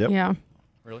pets? Yep. Yeah.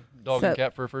 Really? Dog and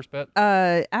cat for a first pet?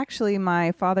 Actually,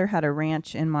 my father had a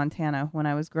ranch in Montana when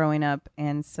I was growing up,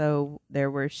 and so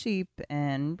there were sheep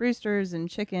and roosters and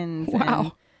chickens. Wow.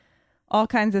 And all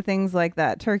kinds of things like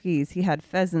that. Turkeys. He had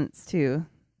pheasants too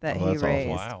that he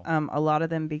raised. Awesome. Wow. A lot of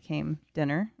them became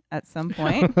dinner at some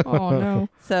point. Oh no!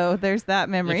 So there's that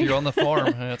memory. If you're on the farm,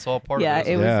 it's all part of it. Yeah,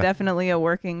 it was definitely a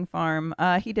working farm.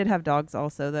 He did have dogs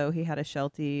also, though. He had a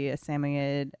Sheltie, a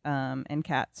Samoyed, and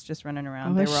cats just running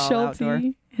around. They were all outdoor.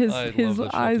 His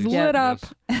eyes lit up.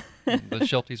 Yes. The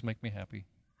Shelties make me happy.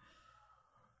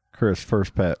 Chris,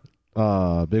 first pet.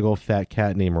 Big old fat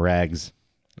cat named Rags.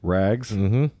 Rags?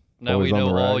 Mm-hmm. Now we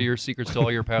know all your secrets to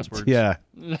all your passwords. Yeah.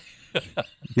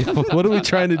 What are we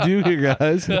trying to do here,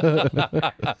 guys?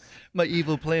 My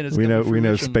evil plan is we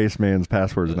know Spaceman's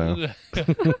passwords now.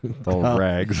 All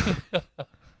Rags.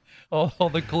 All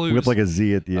the clues. With like a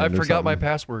Z at the end. I forgot my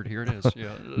password. Here it is.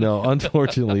 Yeah. No,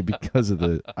 unfortunately, because of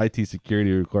the IT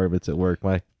security requirements at work,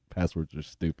 my passwords are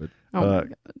stupid.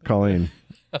 Colleen.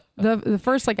 The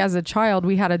first, like as a child,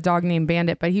 we had a dog named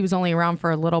Bandit, but he was only around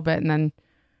for a little bit, and then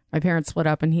my parents split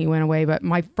up and he went away. But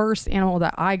my first animal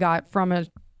that I got from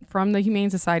the Humane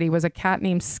Society was a cat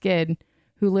named Skid,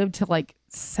 who lived to like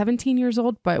 17 years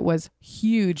old, but was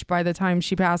huge by the time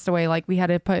she passed away. Like we had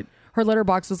to put her litter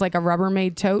box was like a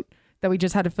Rubbermaid tote that we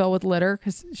just had to fill with litter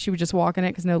because she would just walk in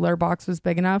it because no litter box was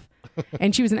big enough.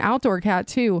 And she was an outdoor cat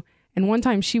too. And one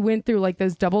time she went through like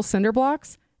those double cinder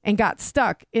blocks and got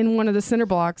stuck in one of the cinder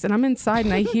blocks. And I'm inside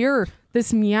and I hear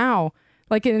this meow.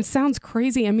 Like, and it sounds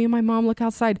crazy. And me and my mom look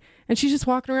outside and she's just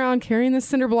walking around carrying this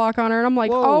cinder block on her. And I'm like,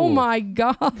 whoa. Oh my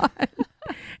God.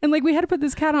 And like, we had to put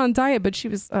this cat on diet, but she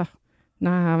was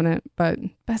not having it. But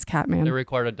best cat, man. They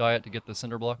required a diet to get the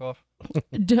cinder block off?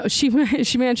 She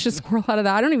managed to squirrel out of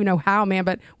that. I don't even know how, man,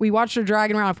 but we watched her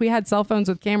dragging around. If we had cell phones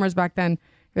with cameras back then, it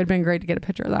would have been great to get a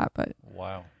picture of that. But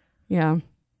wow. Yeah.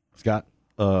 Scott?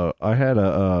 I had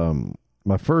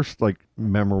my first like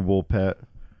memorable pet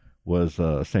was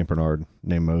St. Bernard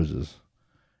named Moses.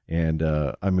 And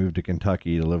I moved to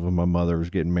Kentucky to live with my mother,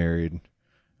 was getting married.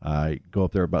 I go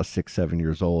up there about 6, 7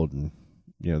 years old, and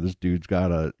this dude's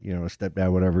got a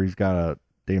stepdad, whatever. He's got a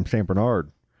damn Saint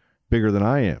Bernard, bigger than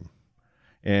I am,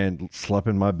 and slept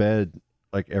in my bed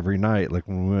like every night. Like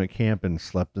when we went camping,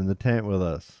 slept in the tent with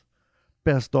us.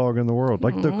 Best dog in the world.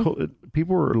 Like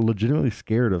people were legitimately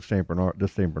scared of Saint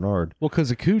Bernard. Well,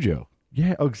 because of Cujo.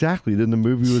 Yeah, exactly. Then the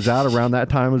movie was out around that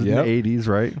time. It was in the 80s,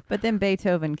 right? But then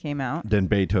Beethoven came out. Then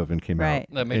Beethoven came Right.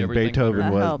 out. That made and everything Beethoven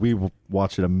better. was, helped. we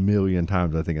watched it a million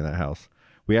times, I think, in that house.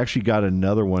 We actually got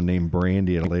another one named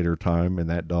Brandy at a later time, and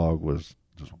that dog was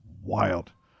just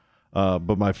wild.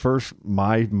 But my first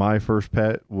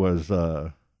pet was,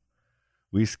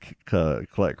 we used to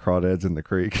collect crawdads in the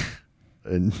creek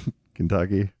in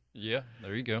Kentucky. Yeah,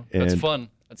 there you go. That's fun.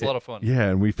 That's a lot of fun. Yeah,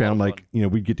 and we found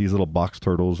we'd get these little box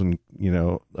turtles, and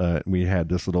we had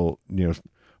this little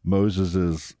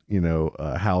Moses's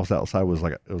house outside was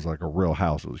like a real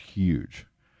house. It was huge.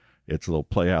 It's a little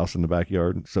playhouse in the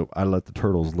backyard. So I let the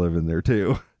turtles live in there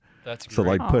too. That's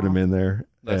great. So put them in there.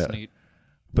 That's neat.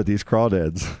 But these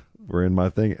crawdads were in my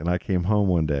thing, and I came home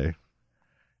one day,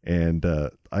 and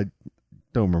I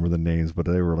don't remember the names, but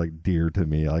they were like dear to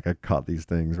me. Like I caught these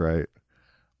things right.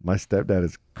 My stepdad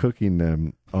is cooking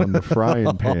them on the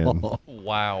frying pan.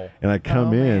 Wow. And I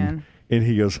come in, man. and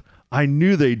he goes, "I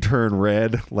knew they'd turn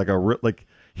red." Like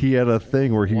he had a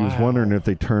thing where he was wondering if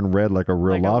they turn red like a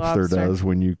real Like a lobster lobster. does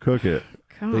when you cook it.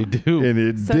 They do. And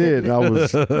it So did. did- I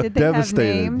was Did they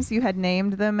devastated. have names? You had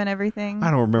named them and everything? I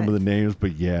don't remember the names,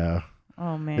 but yeah.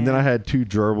 Oh, man. And then I had two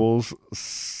gerbils,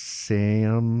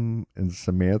 Sam and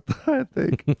Samantha, I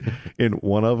think. And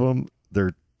one of them,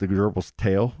 the gerbil's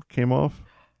tail came off.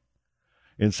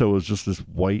 And so it was just this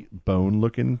white bone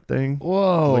looking thing.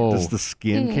 Whoa. Like just the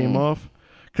skin came off.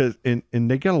 And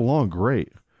they got along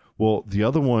great. Well, the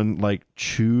other one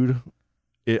chewed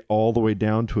it all the way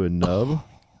down to a nub.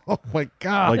 Oh my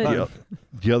God. Like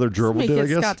the other gerbil Make did, I it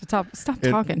guess. Scott to stop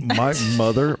And talking.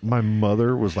 my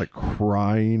mother was like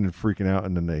crying and freaking out,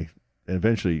 and then they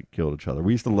eventually killed each other.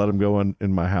 We used to let them go in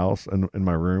my house and in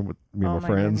my room with me and Oh, my my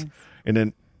friends, goodness. and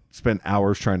then spend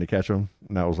hours trying to catch them.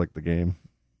 And that was like the game.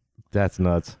 That's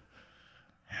nuts.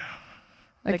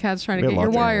 That cat's trying We to had get your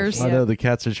lots of wires. I know the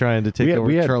cats are trying to take over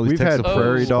Charlie's we've tech had support.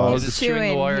 prairie dogs. Just chewing the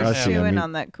Chewing, wires you're down. chewing I mean-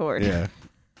 on that cord. Yeah.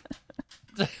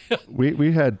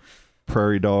 we had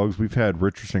prairie dogs. We've had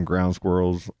Richardson ground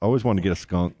squirrels. I always wanted to get a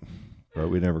skunk, but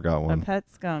we never got A one. pet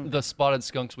skunk. The spotted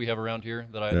skunks we have around here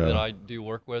that I do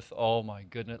work with. Oh my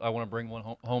goodness, I want to bring one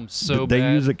home so They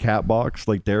bad. use a cat box.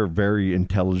 Like they're very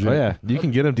intelligent. Oh yeah, you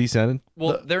can get them descended.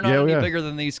 Well, they're not yeah, any yeah. bigger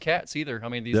than these cats either. I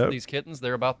mean, these kittens,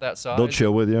 they're about that size. They'll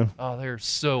chill with you. Oh, they're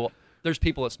so. There's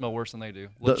people that smell worse than they do.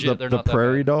 The- Legit, they're the not that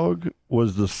prairie bad. dog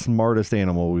was the smartest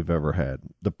animal we've ever had.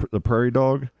 The prairie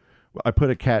dog, I put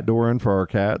a cat door in for our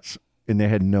cats, and they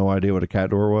had no idea what a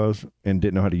cat door was and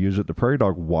didn't know how to use it. The prairie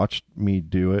dog watched me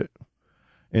do it,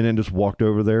 and then just walked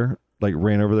over there, like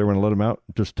ran over there when I let him out,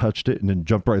 just touched it, and then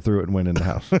jumped right through it and went in the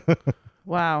house.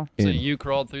 Wow. So And- you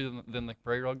crawled through than the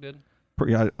prairie dog did?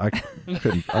 I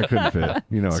couldn't fit.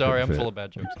 You know, I Sorry, I'm couldn't full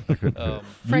fit. of bad jokes.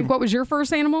 Frank, what was your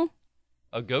first animal?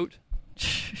 A goat.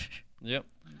 Yep.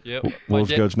 What was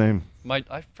dad- Goat's name?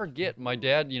 I forget. My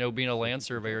dad, being a land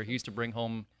surveyor, he used to bring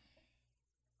home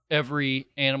every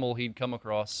animal he'd come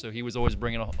across. So he was always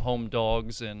bringing home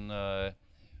dogs and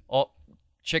all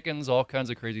chickens, all kinds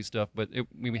of crazy stuff. But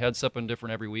we had something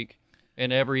different every week.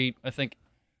 And I think,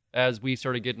 as we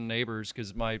started getting neighbors,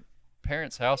 because my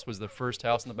parents' house was the first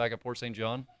house in the back of Port St.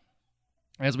 John.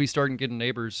 As we started getting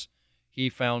neighbors, he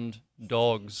found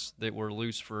dogs that were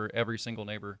loose for every single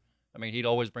neighbor. I mean, he'd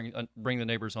always bring the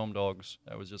neighbors home dogs.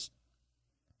 That was just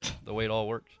the way it all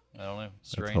worked. I don't know.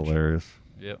 Strange. That's hilarious.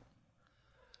 Yep.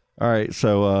 All right,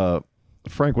 so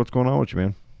Frank, what's going on with you,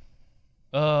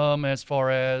 man? As far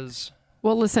as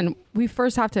Well, listen, we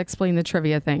first have to explain the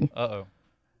trivia thing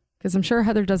because I'm sure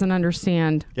Heather doesn't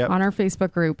understand. Yep. On our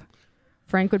Facebook group,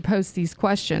 Frank would post these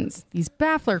questions, these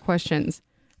baffler questions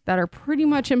that are pretty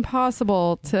much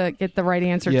impossible to get the right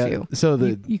answer to. So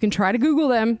You can try to Google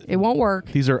them. It won't work.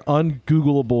 these are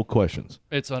ungoogleable questions.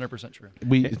 it's 100%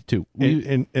 true.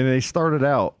 And they started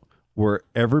out where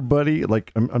everybody,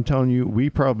 like I'm telling you, we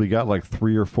probably got like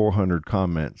 300 or 400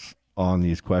 comments on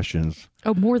these questions.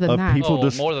 Oh, more than Of that. people Oh,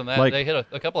 just, more than that. like, They hit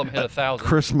a couple of them hit 1,000.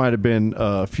 Chris might have been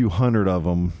a few hundred of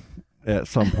them at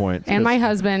some point. And my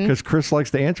husband. Because Chris likes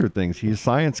to answer things. He's a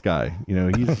science guy.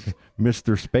 He's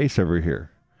Mr. Space over here.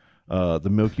 The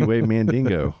Milky Way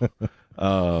Mandingo.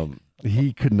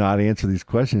 He could not answer these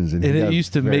questions, and And he it got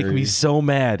used to make me very- so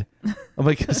mad. I'm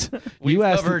like,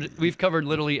 We've covered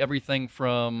literally everything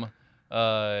from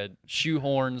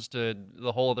shoehorns to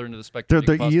the whole other end of the spectrum.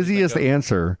 They're you could the possibly easiest think of.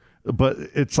 answer. but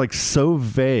it's like so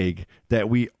vague that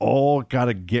we all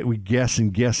gotta guess,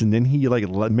 and then he like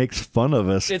makes fun of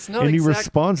us. It's not and he exact-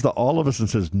 responds to all of us and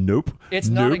says, "Nope." It's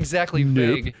nope, not exactly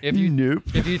nope, vague. If you nope.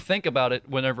 if you think about it,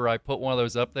 whenever I put one of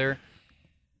those up there,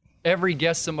 every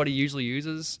guess somebody usually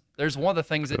uses, there's one of the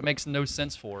things it makes no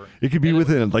sense for. It could be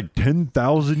within like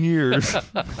 10,000 years.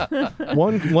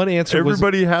 One answer.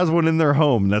 Everybody has one in their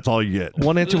home. That's all you get.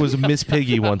 One answer was Miss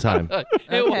Piggy one time.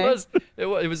 It was.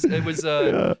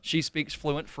 She speaks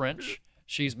fluent French.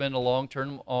 She's been in a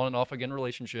long-term on and off again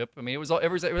relationship. I mean, it was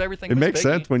everything. It was makes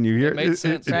Peggy. sense when you hear it. Makes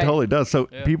sense. It totally does. So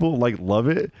people like love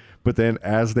it, but then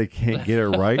as they can't get it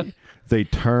right, they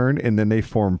turn and then they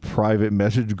form private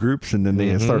message groups and then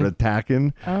they start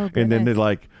attacking. Oh, and then they're goodness.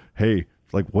 like, "Hey,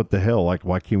 like what the hell? Like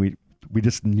why can't we? We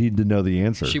just need to know the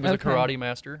answer." She was Okay. a karate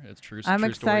master. It's true. I'm true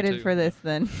excited story too. for this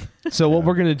then. So what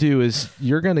we're gonna do is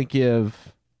you're gonna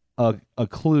give a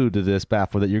clue to this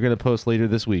baffle that you're gonna post later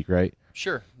this week, right?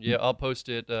 Sure. Yeah, I'll post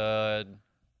it.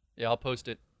 I'll post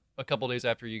it a couple days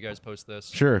after you guys post this.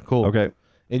 Sure, cool. Okay.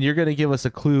 And you're gonna give us a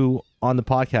clue on the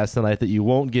podcast tonight that you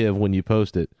won't give when you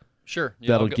post it. Sure.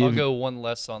 Yeah, That'll I'll go one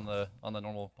less on the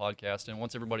normal podcast, and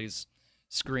once everybody's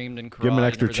screamed and cried Give 'em an and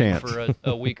extra everything chance. for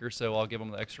a week or so, I'll give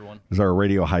them the extra one. Is our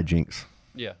radio hijinks?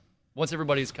 Yeah. Once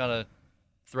everybody's kind of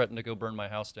threatened to go burn my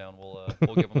house down, we'll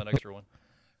give them that extra one.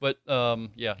 But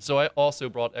yeah, so I also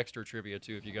brought extra trivia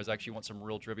too. If you guys actually want some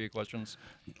real trivia questions.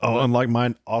 Oh, unlike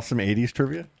mine, awesome 80s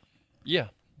trivia? Yeah.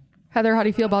 Heather, how do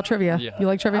you feel about trivia? Yeah. You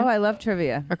like trivia? Oh, I love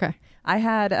trivia. Okay. I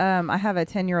have a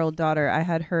 10-year-old daughter. I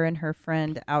had her and her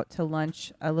friend out to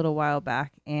lunch a little while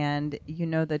back, and you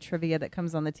know the trivia that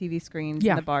comes on the TV screens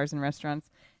Yeah. in the bars and restaurants.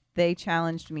 They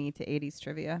challenged me to 80s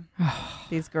trivia.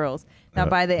 These girls. Now,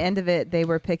 by the end of it, they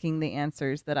were picking the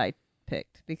answers that I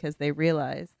picked because they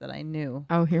realized that I knew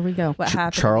Oh, here we go. what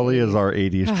happened. in Charlie the is 80s. our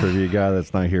 80s trivia guy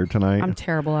that's not here tonight. I'm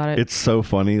terrible at it. It's so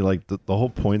funny. Like the whole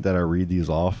point that I read these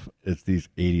off, it's these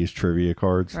 80s trivia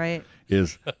cards. Right.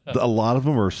 Is a lot of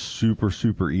them are super,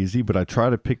 super easy, but I try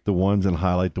to pick the ones and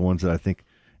highlight the ones that I think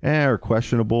are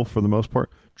questionable for the most part.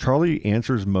 Charlie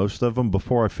answers most of them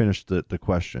before I finish the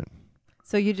question.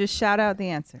 So you just shout out the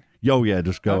answer. Yo, yeah,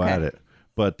 just go Okay. at it.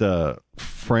 But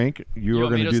Frank, you are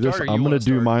want me going to to do this. start or you I'm going wanna to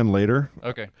do start? mine later.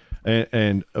 Okay.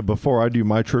 And before I do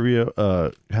my trivia,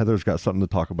 Heather's got something to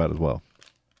talk about as well.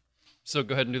 So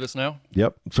go ahead and do this now.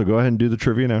 Yep. So go ahead and do the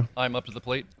trivia now. I'm up to the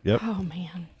plate. Yep. Oh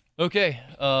man. Okay.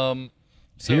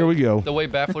 So Here we go. The way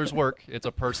bafflers work, it's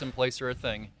a person, place, or a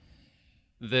thing.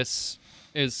 This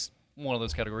is one of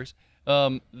those categories.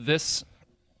 This,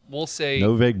 we'll say,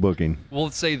 No vague booking.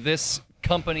 we'll say this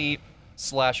company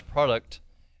 / product,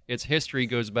 its history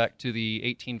goes back to the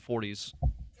 1840s.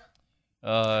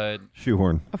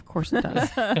 Shoehorn. Of course it does.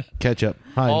 Ketchup.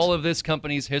 Heinz. All of this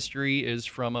company's history is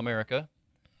from America.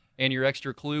 And your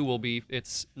extra clue will be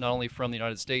it's not only from the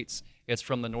United States, it's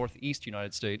from the Northeast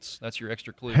United States. That's your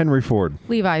extra clue. Henry Ford.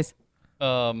 Levi's.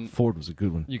 Ford was a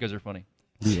good one. You guys are funny.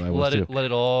 Levi was too. Let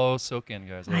it all soak in,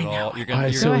 guys. Let it all. You're I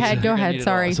you're so Go it's- ahead. you're Go gonna ahead. need it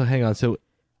Sorry. all. So hang on. So,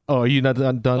 are you not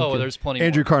done? Oh, there's plenty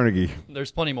Andrew more. Carnegie.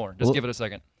 There's plenty more. Just Well- give it a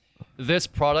second. This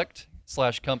product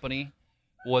 / company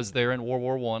was there in World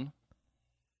War One.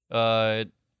 That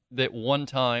one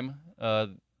time, at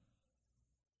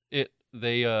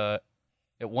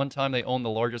one time they owned the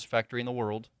largest factory in the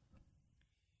world.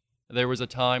 There was a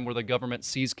time where the government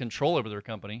seized control over their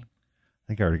company, I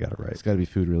think I already got it right. It's got to be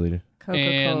food related.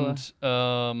 Coca-Cola.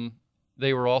 and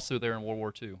they were also there in World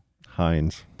War II.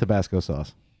 Heinz. Tabasco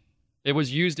sauce. It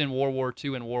was used in World War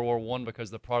II and World War I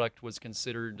because the product was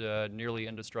considered nearly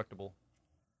indestructible.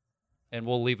 And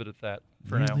we'll leave it at that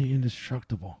for now. Nearly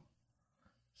indestructible.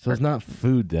 So it's not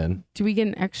food then. Do we get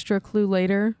an extra clue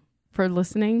later for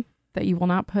listening that you will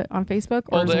not put on Facebook,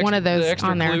 or Well, is one of those the extra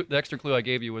on there? clue, the extra clue I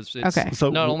gave you was it's Okay. So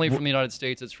not only w- from the United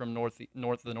States, it's from the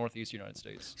Northeast United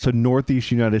States. So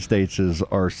Northeast United States is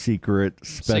our secret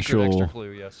special. Secret extra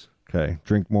clue, yes. Okay.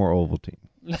 Drink more Ovaltine.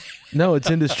 No,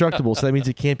 it's indestructible. So that means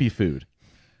it can't be food.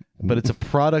 But it's a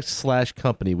product /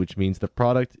 company, which means the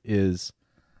product is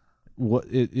what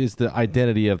it is the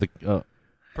identity of the.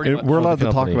 Pretty And much. we're Of the allowed to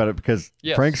talk company. about it because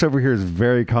Yes. Frank's over here is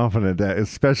very confident that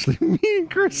especially me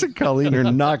and Chris and Colleen are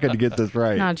not going to get this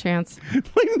right. Not a chance.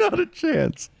 Like, not a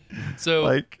chance. So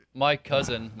Like, my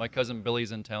cousin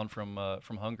Billy's in town from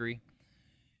Hungary.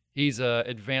 He's a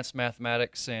advanced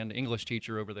mathematics and English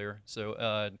teacher over there.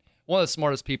 So one of the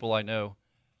smartest people I know.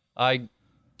 I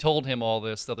told him all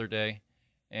this the other day,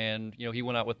 and he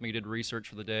went out with me, did research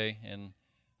for the day, and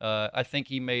I think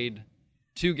he made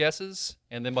 2 guesses,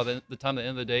 and then by the time the end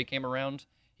of the day came around,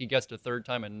 he guessed a third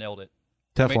time and nailed it.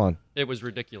 Teflon. It was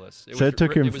ridiculous. So it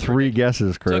took him 3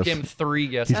 guesses, Chris. Took him 3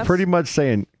 guesses. He's pretty much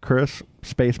saying, Chris,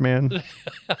 spaceman.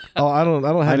 Oh, I don't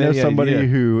have I know any somebody idea.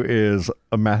 who is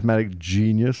a mathematic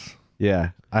genius. Yeah,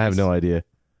 I have no idea.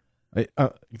 3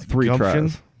 gumption?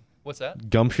 tries. What's that?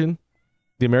 Gumption?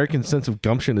 The American sense of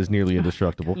gumption is nearly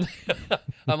indestructible.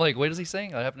 I'm like, what is he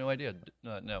saying? I have no idea.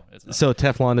 No, it's not. So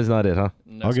Teflon is not it, huh?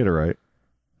 No, I'll get it right.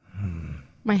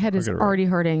 My head is get it right. already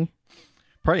hurting.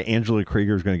 Probably Angela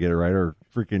Krieger is going to get it right, or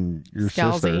freaking your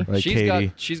Scalzi. sister. Like she's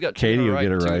Katie. got two Katie in a will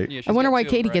get it two- right. yeah, she's I wonder got why 2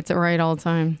 of them Katie right. gets it right all the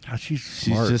time. God, she's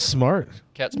She's smart. just smart.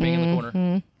 Cat's peeing in the corner.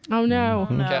 Mhm. Oh no.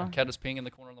 Oh, no. Cat is peeing in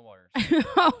the corner on the wires.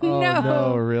 Oh no.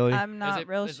 no, really? I'm not Is it-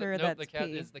 real is it- sure nope, that's the cat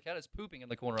pee. is pooping in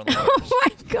the corner on the wires. Oh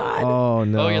my god. Oh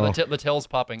no. Oh yeah, the tail's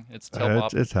popping. It's tail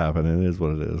pop. It's happening. It is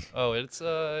what it is. Oh, it's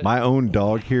My own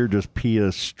dog here just peed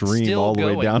a stream Still all the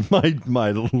way going. down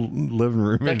my living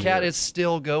room. the in cat here. is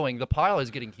still going. The pile is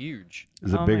getting huge.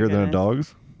 Is it Oh my bigger than a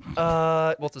goodness.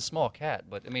 dog's? Well, it's a small cat,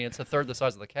 but I mean, it's a third the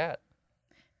size of the cat.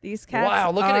 These cats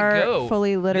Wow, look at it are go.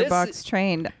 fully litter This box is-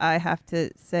 trained. I have to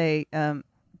say, don't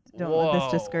let this Whoa.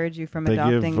 discourage you from They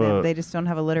adopting give, them. They just don't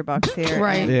have a litter box here.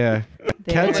 Right. Yeah.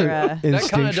 They Cats are, are That kind of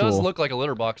does instinctual. look like a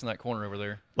litter box in that corner over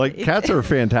there. Like cats are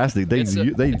fantastic. They It's a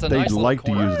they nice little like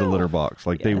to corner. use the litter box.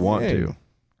 Like they Yes. want Dang. to.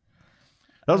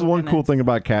 That was Oh, one cool goodness. thing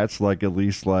about cats. Like at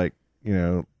least like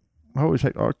I always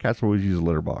say our cats always use a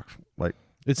litter box. Like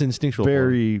It's instinctual.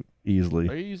 very easily.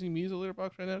 Are you using me as a litter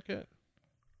box right now, Cat?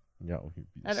 No.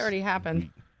 That already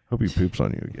happened. Hope he poops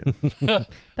on you again.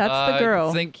 That's the girl.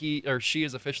 I think he or she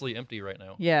is officially empty right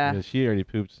now. Yeah. Yeah, she already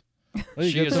poops. Oh, you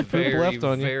She got is some poop very, left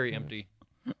on you. very empty.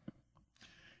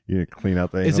 You need to clean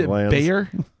out the Is it anal glands. Bayer?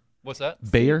 What's that?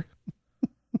 Bayer?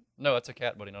 No, it's a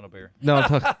cat, buddy, not a bear. No, I'm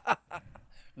talking.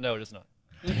 No, it is not.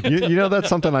 you know that's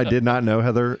something I did not know,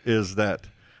 Heather, is that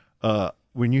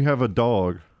when you have a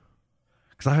dog,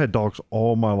 because I had dogs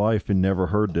all my life and never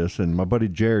heard this, and my buddy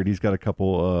Jared, he's got a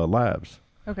couple labs.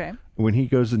 Okay. When he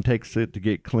goes and takes it to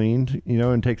get cleaned,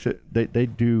 and takes it,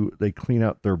 they clean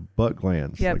out their butt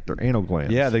glands, Yep. like their anal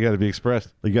glands. Yeah, they got to be expressed.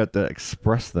 They got to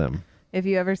express them. If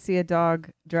you ever see a dog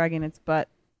dragging its butt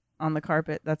on the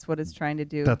carpet, that's what it's trying to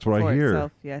do. That's what I for hear.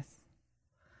 Itself. Yes.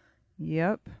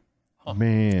 Yep.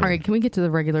 Man. All right, can we get to the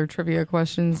regular trivia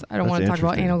questions? I don't That's want to talk about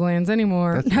interesting. anal glands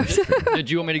anymore. Did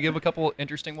you want me to give a couple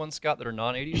interesting ones, Scott, that are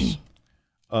non-80s?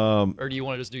 Or do you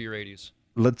want to just do your 80s?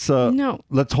 Let's No.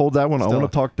 let's hold that one. I Still.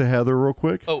 want to talk to Heather real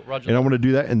quick. Oh, Roger And I that. want to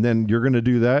do that, and then you're going to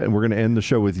do that, and we're going to end the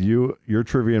show with your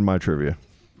trivia and my trivia.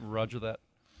 Roger that.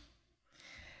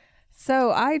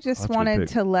 So I just That's a good wanted pick.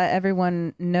 to let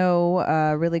everyone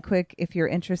know really quick, if you're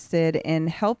interested in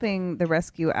helping the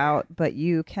rescue out, but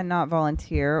you cannot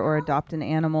volunteer or adopt an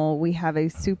animal, we have a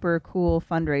super cool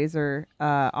fundraiser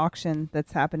auction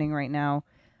that's happening right now.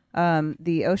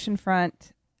 The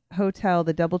Oceanfront Hotel,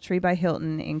 the Doubletree by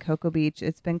Hilton in Cocoa Beach,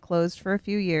 it's been closed for a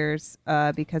few years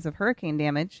because of hurricane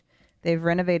damage. They've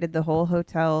renovated the whole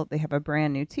hotel. They have a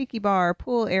brand new tiki bar,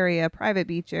 pool area, private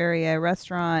beach area,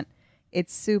 restaurant.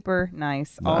 It's super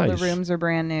nice. All the Nice. rooms are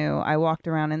brand new. I walked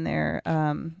around in there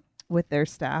with their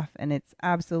staff, and it's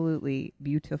absolutely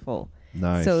beautiful.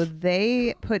 Nice. So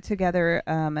they put together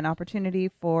an opportunity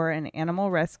for an animal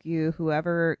rescue.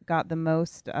 Whoever got the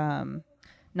most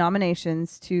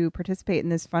nominations to participate in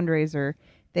this fundraiser,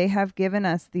 they have given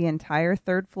us the entire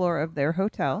third floor of their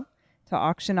hotel to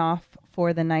auction off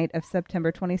for the night of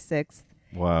September 26th.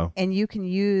 Wow. And you can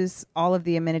use all of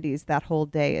the amenities that whole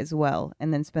day as well,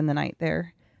 and then spend the night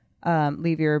there.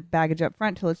 Leave your baggage up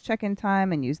front till it's check-in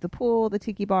time, and use the pool, the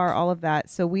tiki bar, all of that.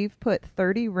 So we've put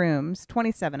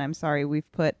 27,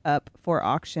 we've put up for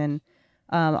auction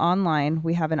online.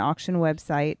 We have an auction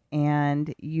website,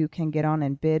 and you can get on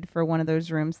and bid for one of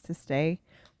those rooms to stay.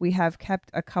 We have kept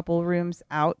a couple rooms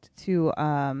out to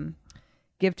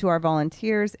give to our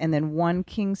volunteers, and then one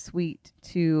king suite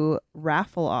to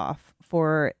raffle off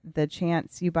for the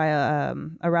chance. You buy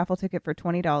a raffle ticket for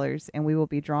 $20, and we will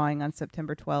be drawing on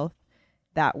September 12th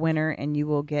that winner, and you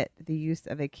will get the use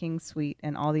of a king suite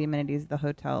and all the amenities of the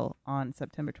hotel on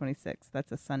September 26th.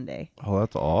 That's a Sunday. Oh,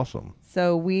 that's awesome.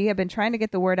 So we have been trying to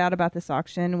get the word out about this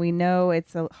auction. We know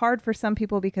it's hard for some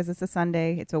people because it's a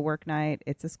Sunday, it's a work night,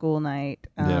 it's a school night.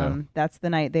 That's the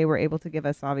night they were able to give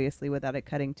us, obviously, without it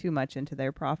cutting too much into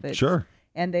their profits. Sure.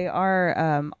 And they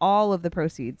are all of the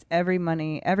proceeds, every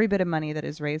bit of money that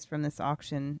is raised from this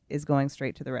auction is going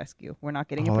straight to the rescue. We're not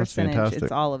getting a that's percentage. fantastic.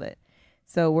 It's all of it.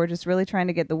 So we're just really trying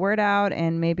to get the word out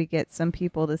and maybe get some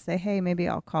people to say, hey, maybe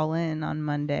I'll call in on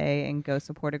Monday and go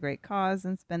support a great cause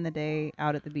and spend the day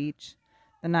out at the beach,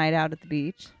 the night out at the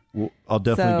beach. I'll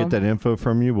definitely So- get that info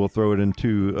from you. We'll throw it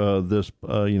into this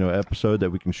episode that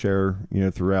we can share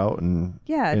throughout and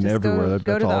Yeah, and just everywhere.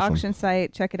 go That's to the awesome. auction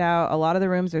site, check it out. A lot of the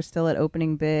rooms are still at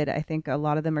opening bid. I think a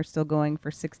lot of them are still going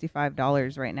for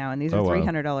 $65 right now, and these are Oh, wow.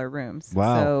 $300 rooms.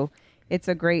 Wow. So it's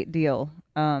a great deal.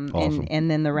 Awesome. And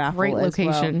then the raffle Great as well.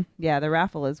 location. Yeah, the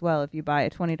raffle as well. If you buy a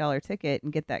 $20 ticket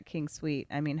and get that king suite,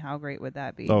 I mean, how great would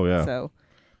that be? Oh, yeah. So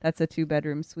that's a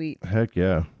 2-bedroom suite. Heck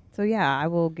yeah. So yeah, I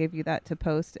will give you that to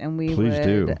post, and we Please would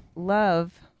do.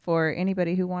 love for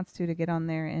anybody who wants to get on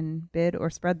there and bid or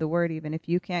spread the word. Even if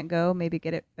you can't go, maybe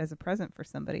get it as a present for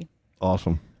somebody.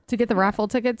 Awesome. To get the raffle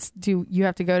tickets, do you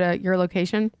have to go to your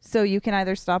location? So you can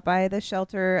either stop by the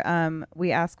shelter.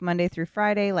 We ask Monday through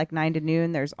Friday, like 9 to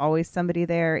noon. There's always somebody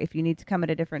there. If you need to come at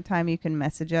a different time, you can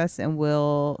message us, and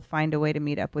we'll find a way to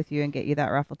meet up with you and get you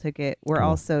that raffle ticket. We're Cool.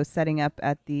 also setting up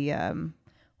at the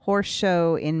horse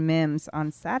show in Mims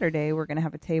on Saturday. We're going to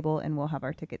have a table, and we'll have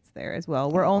our tickets there as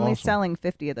well. We're only Awesome. selling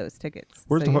 50 of those tickets.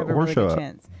 Where's so the you have a horse really show good at?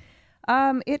 chance.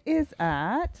 It is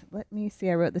at, let me see,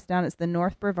 I wrote this down. It's the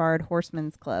North Brevard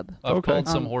Horsemen's Club. I've called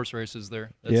some horse races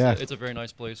there. It's a very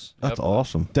nice place. That's Yep.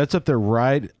 awesome. That's up there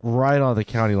right on the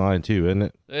county line too, isn't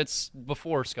it? It's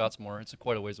before Scottsmore. It's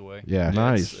quite a ways away. Yeah.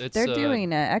 Nice. It's, They're doing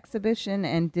an exhibition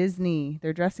and Disney.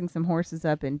 They're dressing some horses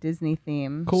up in Disney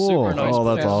theme. Cool. Super nice Oh,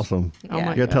 that's place. awesome. Oh Yeah.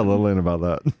 my You gotta tell Lillian about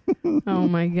that. Oh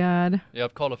my God. Yeah,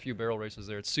 I've called a few barrel races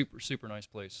there. It's super nice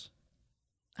place.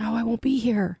 Oh, I won't be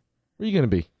here. Where are you gonna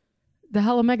be? The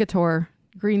Hella Mega Tour,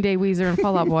 Green Day, Weezer, and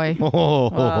Fall Out Boy. Oh,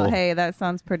 Well, hey, that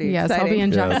sounds pretty Yes, exciting. I'll be in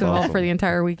Yeah, that's Jacksonville awesome. for the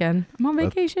entire weekend. I'm on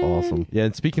That's vacation. awesome. yeah.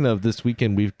 And speaking of this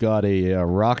weekend, we've got a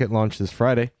rocket launch this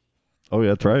Friday. Oh, yeah,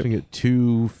 that's I right. think at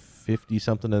 2:50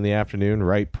 something in the afternoon,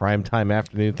 right? Prime time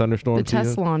afternoon thunderstorm The test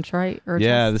season. launch, right? Or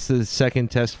Yeah, test- this is the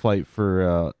second test flight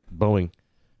for Boeing,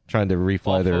 trying to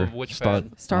refly Off their of which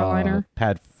pad? Starliner?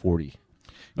 pad 40.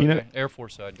 You know- Okay, Air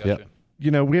Force side. Gotcha.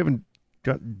 Yep. We haven't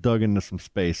dug into some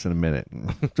space in a minute.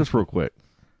 Just real quick.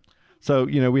 So,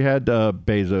 we had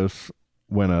Bezos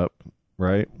went up,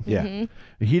 right? Yeah. Mhm.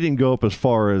 He didn't go up as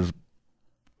far as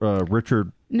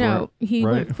Richard. No, he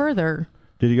right? went further.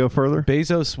 Did he go further?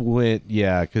 Bezos went,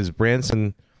 because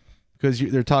Branson, because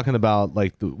they're talking about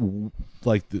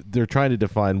they're trying to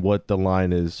define what the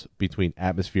line is between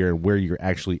atmosphere and where you're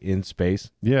actually in space.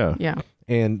 Yeah. Yeah.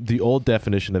 And the old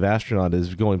definition of astronaut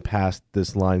is going past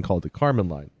this line called the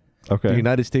Kármán line. Okay. The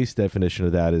United States definition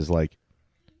of that is like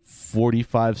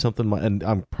 45 something, and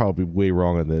I'm probably way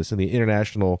wrong on this. And the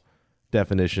international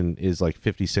definition is like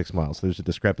 56 miles. So there's a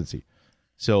discrepancy.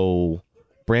 So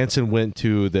Branson went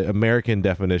to the American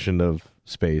definition of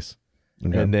space,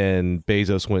 Okay. and then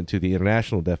Bezos went to the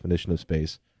international definition of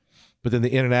space. But then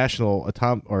the international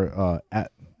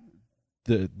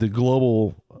the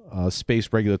global space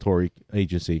regulatory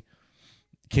agency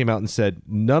came out and said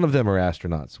none of them are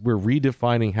astronauts. We're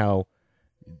redefining how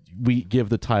we give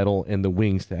the title and the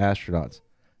wings to astronauts.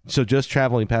 So just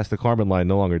traveling past the Kármán line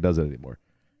no longer does it anymore.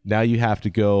 Now you have to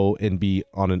go and be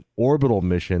on an orbital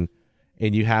mission,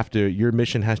 and your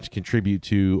mission has to contribute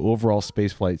to overall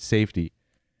spaceflight safety.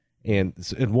 And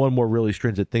one more really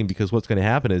stringent thing, because what's going to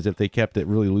happen is if they kept it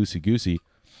really loosey-goosey,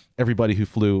 everybody who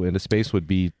flew into space would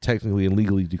be technically and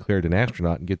legally declared an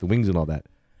astronaut and get the wings and all that.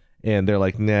 And they're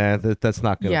like, nah, that's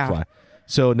not going to fly.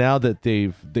 So now that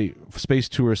space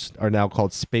tourists are now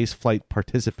called space flight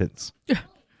participants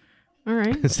All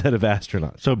right. instead of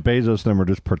astronauts. So Bezos' number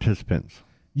just participants.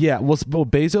 Yeah, well,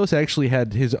 Bezos actually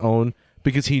had his own,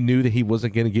 because he knew that he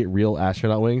wasn't going to get real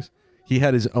astronaut wings. He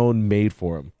had his own made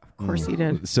for him. Of course he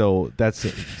did. So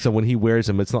when he wears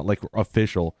them, it's not like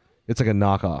official. It's like a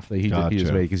knockoff that he just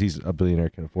Gotcha. made because he's a billionaire,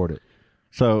 can afford it.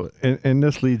 So, and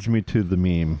this leads me to the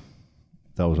meme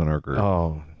that was in our group.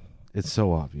 Oh, it's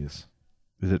so obvious.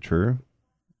 Is it true?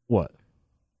 What?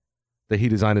 That he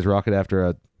designed his rocket after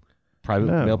a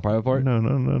male private part?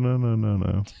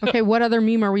 No. Okay, what other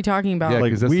meme are we talking about? Yeah,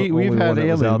 Like 'cause that's the we've only had one that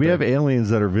was aliens. out We there. have aliens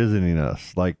that are visiting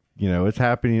us. Like, it's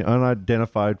happening.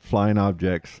 Unidentified flying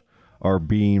objects are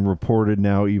being reported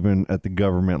now, even at the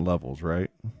government levels, right?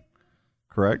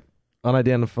 Correct?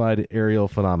 Unidentified aerial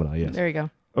phenomena, yes. There you go.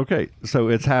 Okay, so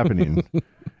it's happening.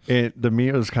 And the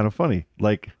meme was kind of funny.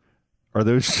 Like, are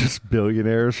those just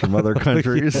billionaires from other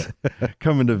countries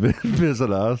coming to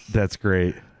visit us? That's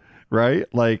great. Right?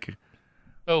 Like,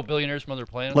 Oh, billionaires from other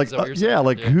planets? like Is that what you're saying? yeah,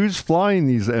 like who's flying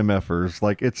these MFers?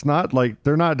 Like, it's not like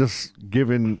they're not just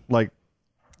giving like,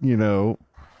 the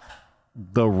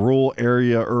rural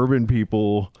area urban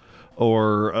people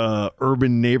or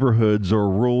urban neighborhoods or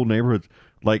rural neighborhoods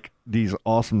like these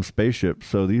awesome spaceships.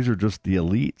 So these are just the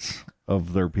elites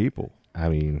of their people. I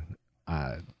mean,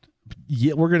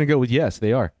 yeah, we're going to go with yes,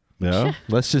 they are. Yeah.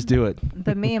 Let's just do it.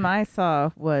 The meme I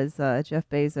saw was Jeff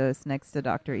Bezos next to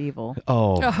Dr. Evil.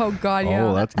 Oh God, yeah.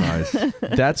 Oh, that's nice.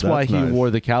 That's why he nice. wore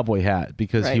the cowboy hat,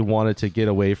 because he Right. wanted to get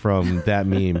away from that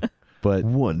meme. But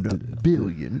 $1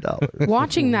 billion.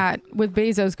 Watching that with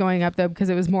Bezos going up though, because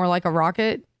it was more like a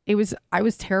rocket. I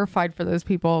was terrified for those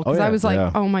people because Oh, yeah. I was like,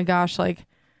 Yeah. oh my gosh, like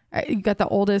you got the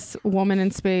oldest woman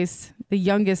in space, the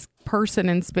youngest person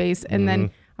in space, and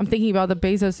then I'm thinking about the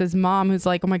Bezos' mom who's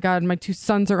like, oh my God, my 2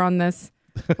 sons are on this.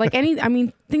 Like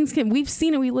things we've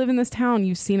seen it. We live in this town.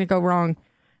 You've seen it go wrong.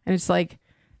 And it's like,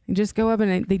 you just go up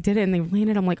and they did it and they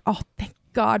landed. I'm like, oh, thank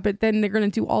God. But then they're going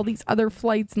to do all these other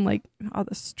flights and like, oh,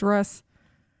 the stress.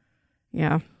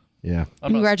 Yeah. yeah.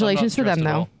 Congratulations for them,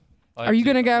 though. Are you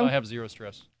gonna go? I have zero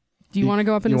stress. Do you want to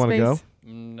go up into wanna space? go?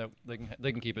 No,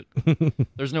 they can keep it.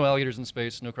 There's no alligators in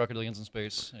space, no crocodilians in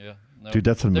space. Yeah, no. Dude,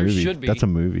 that's a There movie. should be. That's a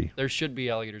movie. There should be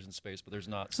alligators in space, but there's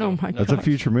not. So Oh my no. That's a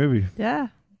future movie. Yeah.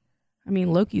 I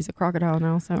mean, Loki's a crocodile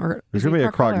now, so or There's is gonna he be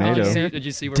a crocodile? Crocnado. Did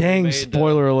you see where Dang, we made,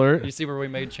 spoiler alert. Did you see where we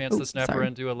made Chance the Snapper sorry.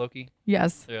 into a Loki?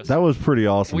 Yes. Yes. That was pretty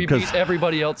awesome. We Because beat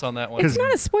everybody else on that one. It's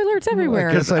not a spoiler. It's everywhere.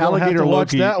 I guess I don't have Alligator to watch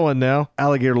Loki- that one now.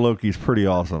 Alligator Loki's pretty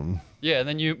awesome. Yeah, and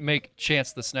then you make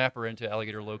Chance the Snapper into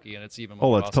Alligator Loki, and it's even Oh,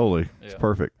 more that's awesome. totally. It's Yeah.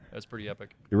 perfect. That's pretty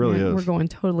epic. It really Yeah, is. We're going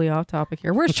totally off topic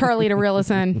here. Where's Charlie to reel us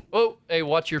in? Oh, hey,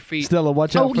 watch your feet. Stella,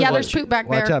 watch out. Oh, for yeah, the- there's poop back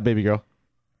Watch there. out, baby girl.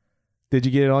 Did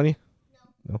you get it on you?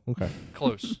 No. Okay.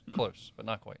 Close, but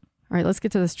not quite. All right, let's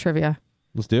get to this trivia.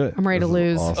 Let's do it. I'm ready to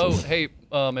lose. awesome. Oh, hey,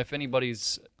 if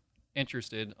anybody's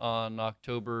interested, on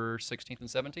October 16th and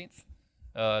 17th,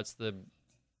 it's the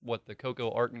Cocoa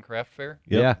Art and Craft Fair.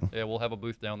 Yep. Yeah. Yeah, we'll have a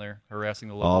booth down there harassing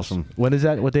the locals. Awesome. When is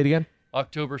that? What date again?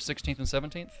 October 16th and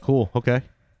 17th, Cool. Okay.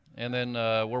 and then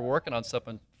we're working on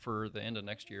something for the end of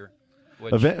next year.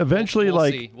 Which Eventually,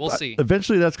 we'll see. We'll see.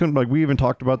 Eventually, that's going to, like, we even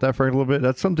talked about that, Frank, a little bit.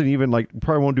 That's something even, like,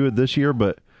 probably won't do it this year,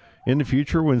 but in the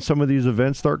future, when some of these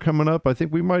events start coming up, I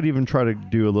think we might even try to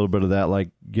do a little bit of that, like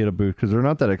get a booth, because they're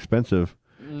not that expensive.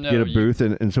 No, Get a booth,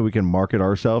 and so we can market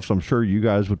ourselves. I'm sure you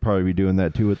guys would probably be doing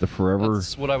that too at the Forever.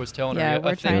 That's what I was telling her. Yeah, I we're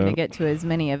think trying to get to as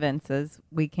many events as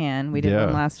we can. We did Yeah.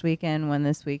 one last weekend, one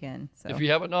this weekend. So if you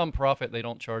have a nonprofit, they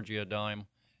don't charge you a dime.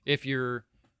 If you're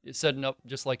setting up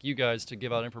just like you guys to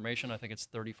give out information, I think it's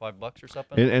 $35 or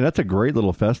something. And that's a great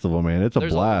little festival, man. It's a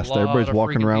There's a blast. lot Everybody's of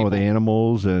walking freaking around with people.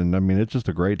 animals, and I mean, it's just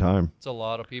a great time. It's a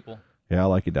lot of people. Yeah, I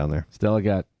like it down there. Stella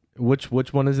got which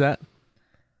one is that?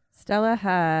 Stella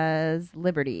has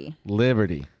Liberty.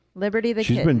 Liberty. Liberty the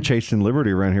She's kitten. been chasing Liberty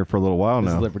around here for a little while Is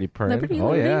now. Liberty purring? Liberty, Oh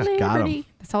liberty, yeah. Got 'em. liberty.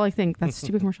 That's all I think. That's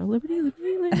stupid commercial. Liberty,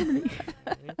 liberty, liberty.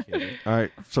 All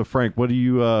right, so Frank, what do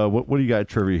you what do you got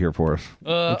trivia here for us?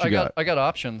 What you I got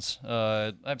options.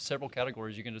 I have several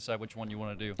categories. You can decide which one you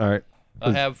want to do. All right,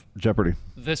 I have Jeopardy.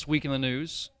 This Week in the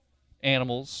News,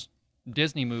 animals,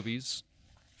 Disney movies,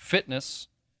 fitness,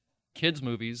 kids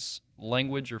movies,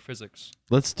 language, or physics.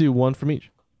 Let's do one from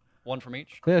each. One from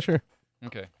each? Yeah, sure.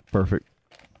 Okay. Perfect.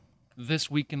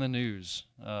 This Week in the News.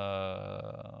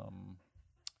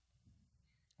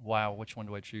 Wow, which one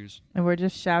do I choose? And we're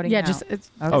just shouting Yeah, out. just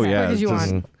it's Okay. Oh as yeah, quick as you it's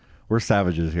just- want. we're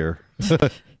savages here.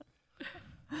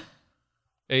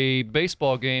 A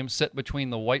baseball game set between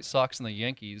the White Sox and the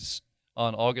Yankees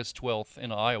on August 12th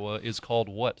in Iowa is called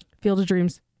what? Field of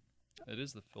Dreams. It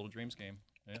is the Field of Dreams game.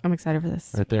 Yeah. I'm excited for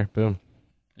this. Right there. Boom.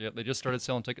 Yeah, they just started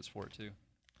selling tickets for it too.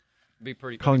 Be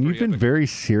pretty. Colin, you've been very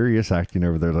serious acting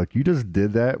over there. Like you just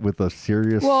did that with a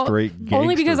serious, straight.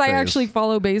 Only because gangster I face. actually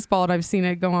follow baseball and I've seen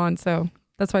it go on, so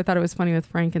that's why I thought it was funny with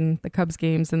Frank and the Cubs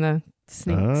games and the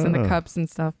snakes and the Ah. cups and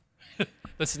stuff.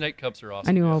 The snake cups are awesome.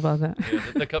 I knew yeah. all about that. Yeah,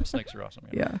 the cup snakes are awesome.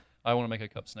 Yeah. I want to make a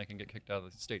cup snake and get kicked out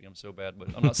of the stadium so bad, but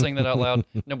I'm not saying that out loud.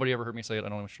 Nobody ever heard me say it. I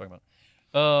don't know what you're talking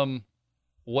about.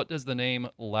 What does the name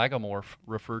lagomorph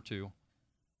refer to?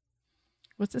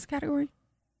 What's this category?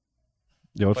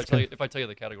 Yeah, If I tell you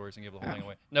the categories and give the whole thing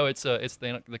away. No, it's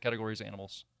the categories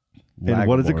animals. And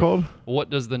what is it called?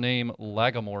 What does the name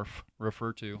lagomorph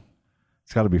refer to?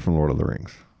 It's got to be from Lord of the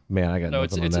Rings. Man, I got No,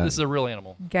 nothing on this that. is a real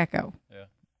animal. Gecko. Yeah.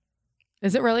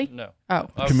 Is it really? No. Oh.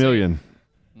 I would Chameleon. say-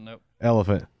 Nope.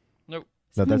 Elephant. Nope.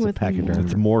 No, that's a with pachyderm.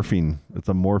 It's morphine. It's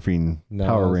a morphine No,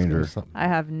 Power I was gonna Ranger. say something. I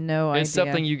have no idea. It's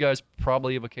something you guys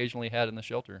probably have occasionally had in the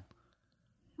shelter.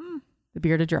 The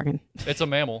bearded dragon. It's a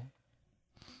mammal.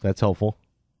 That's helpful.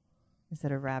 Is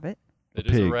it a rabbit? It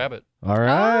is a pig. rabbit. All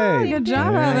right. Good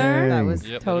job, Heather. That was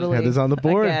Yep, totally. Had this on the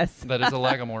board. I guess. That is a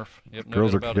lagomorph. Yep, no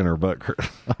Girls doubt are about kicking it. her butt. Chris.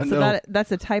 So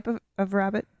that's a type of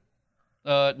rabbit.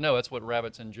 No, that's what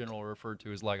rabbits in general are referred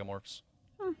to as lagomorphs.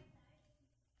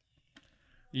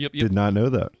 Yep, yep. Did not know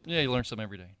that. Yeah, you learn something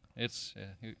every day. It's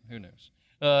who knows.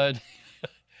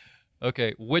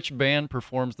 Okay, which band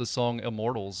performs the song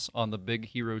Immortals on the Big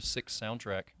Hero 6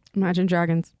 soundtrack? Imagine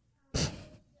Dragons.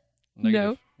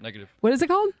 Negative. No. Negative. What is it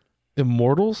called?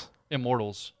 Immortals?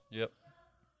 Immortals. Yep.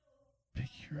 Big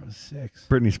Hero 6.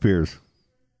 Britney Spears.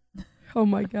 Oh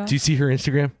my god. Do you see her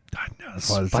Instagram? That's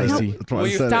why I said Spicy. it. That's why I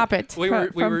said Stop it.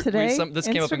 From today? This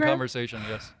came up in Instagram? conversation,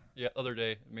 yes. Yeah, other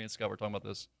day, me and Scott were talking about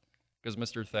this. Because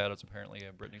Mr. Thad is apparently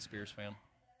a Britney Spears fan.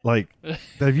 Like,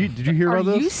 did you hear Are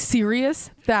about this? you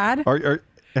serious, Thad?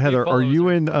 Heather, are you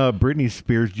in Britney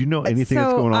Spears? Do you know anything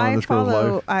that's going on in this girl's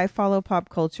life? I follow pop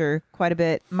culture quite a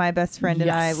bit. My best friend and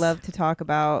I Yes. love to talk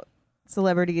about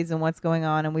celebrities and what's going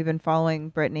on, and we've been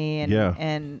following Britney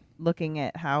and looking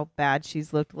at how bad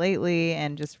she's looked lately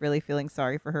and just really feeling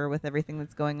sorry for her with everything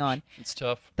that's going on. It's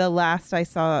tough. The last I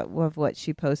saw of what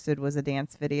she posted was a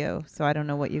dance video, so I don't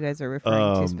know what you guys are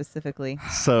referring to specifically.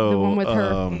 So The one with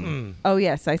her. Oh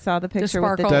yes, I saw the picture with the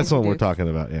sparkle. That's what we're Dukes. talking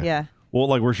about, yeah. Yeah. well,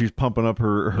 like where she's pumping up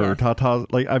her Yes. tatas.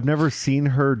 Like I've never seen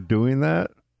her doing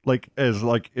that. Like as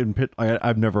like in pit.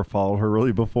 I've never followed her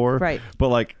really before. Right. But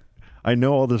like I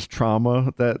know all this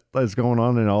trauma that is going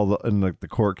on in all the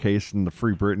court case and the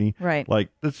Free Britney. Right. Like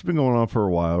this has been going on for a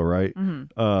while, right?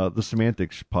 Mm-hmm. The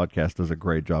Semantics podcast does a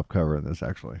great job covering this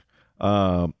actually.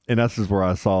 And that's just where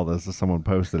I saw this. As someone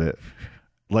posted it.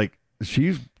 Like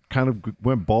she's kind of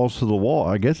went balls to the wall.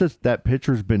 I guess it's that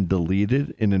picture's been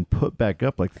deleted and then put back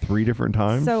up like 3 different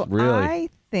times. So Really? I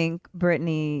think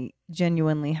Britney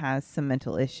genuinely has some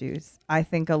mental issues. I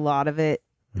think a lot of it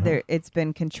it's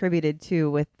been contributed to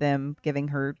with them giving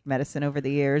her medicine over the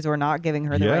years or not giving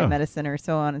her the Yeah. right medicine or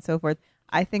so on and so forth.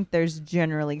 I think there's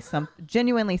genuinely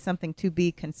something to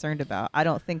be concerned about. I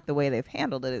don't think the way they've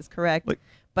handled it is correct,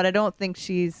 but I don't think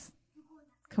she's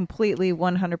completely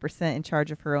 100% in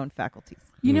charge of her own faculties.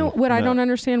 You know what I don't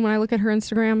understand when I look at her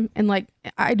Instagram, and like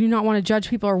I do not want to judge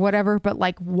people or whatever, but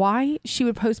like why she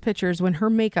would post pictures when her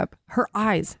makeup, her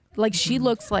eyes, like she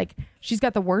looks like she's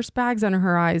got the worst bags under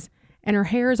her eyes and her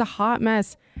hair is a hot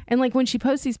mess. And like when she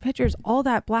posts these pictures, all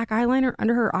that black eyeliner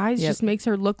under her eyes just makes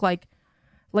her look like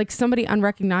somebody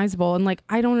unrecognizable. And like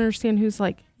I don't understand who's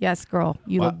like, yes, girl,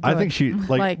 you look good. I think she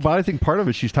but I think part of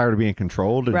it she's tired of being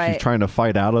controlled and Right. she's trying to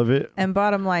fight out of it. And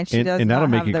bottom line, she And- does and not that'll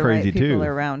make have you the crazy, right people too.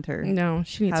 around her. No,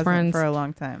 she needs Hasn't friends for a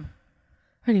long time.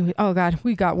 Anyway, oh God,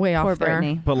 we got way Poor off there.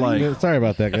 Britney. But like Yeah, sorry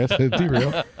about that, guys. Be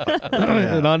real.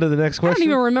 And on to the next I don't question.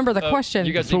 even remember the question.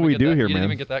 You guys That's what didn't we even get do that. here, You didn't man.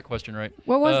 even get that question right.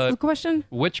 What was the question?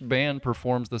 Which band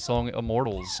performs the song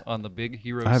Immortals on the Big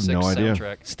Hero I have 6 no idea.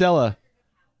 soundtrack? Stella,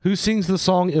 who sings the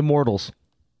song Immortals?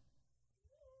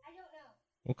 I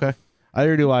don't know. Okay.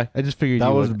 Either do I. I just figured that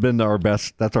you was would. been our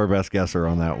best. That's our best guesser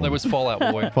on that one. That was Fallout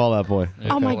Boy. Fall Out Boy.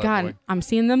 Yeah, Oh my Fall Out God, Boy. I'm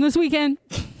seeing them this weekend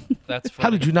That's funny. How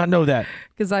did you not know that?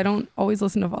 because I don't always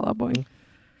listen to Fall Out Boy.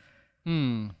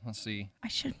 Let's see. I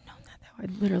should have known that though.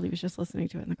 I literally was just listening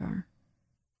to it in the car.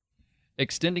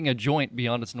 Extending a joint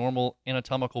beyond its normal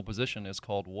anatomical position is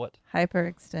called what?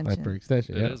 Hyperextension.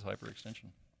 Hyperextension. It Yeah. is hyperextension.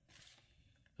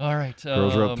 All right.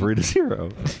 Girls are up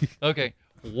 3-0. Okay.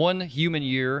 1 human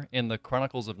year in the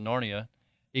Chronicles of Narnia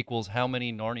equals how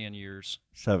many Narnian years?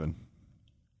 7.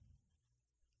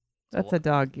 That's a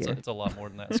dog year. It's a lot more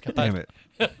than that, Scott. Damn it.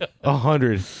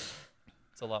 100.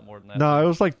 It's a lot more than that. No, it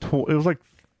was like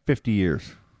 50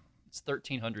 years. It's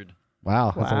 1,300.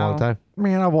 Wow, that's a long Wow. time.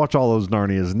 Man, I watched all those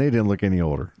Narnias and they didn't look any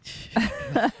older.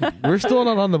 We're still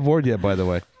not on the board yet, by the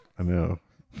way. I know.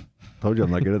 Told you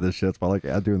I'm not good at this shit. So I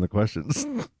like doing the questions.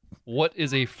 What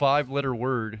is a 5-letter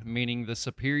word meaning the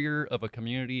superior of a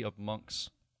community of monks?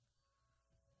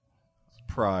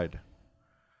 Pride.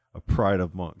 A pride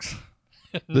of monks.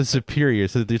 The superior.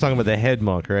 So you're talking about the head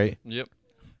monk, right? Yep.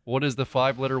 What is the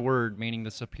 5-letter word meaning the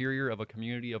superior of a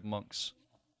community of monks?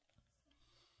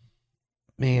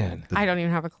 Man. I don't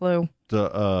even have a clue.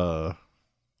 The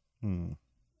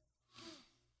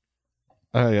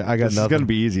I got this is nothing. gonna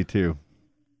be easy too.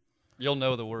 You'll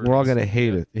know the word. We're all gonna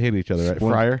hate each other, right?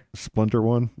 Splin- Friar. Splinter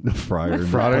one. Friar.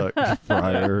 Friar.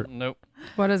 Friar. Nope.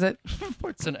 What is it?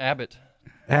 It's an abbot.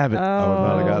 Abbott. Oh, I would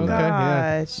not have gotten that.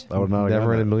 yeah. gosh. I would not have Never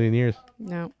gotten in a million years.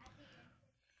 No.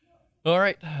 All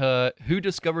right. Who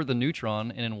discovered the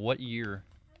neutron and in what year?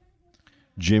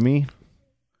 Jimmy.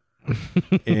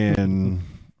 In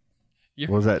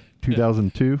You're- what was that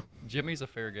 2002? Jimmy's a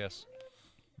fair guess.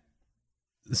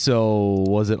 So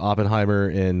was it Oppenheimer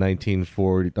in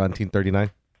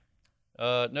 1939?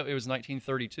 No, it was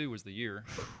 1932 was the year.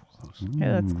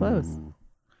 Yeah, that's close.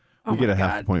 Oh We get my a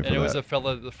half God. a point for And it was that. a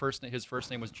fella, his first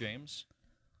name was James.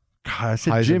 God, I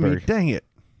said Jimmy. Heisenberg. Dang it.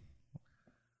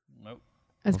 Nope.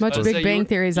 As much I'd Big say Bang you were-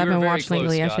 Theories you I've were been very watching close,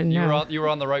 lately, I Scott. should You were know.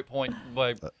 on the right point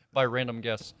by random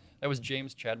guess. That was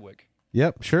James Chadwick.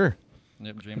 Yep, sure.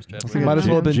 Yep, James Chadwick. Might as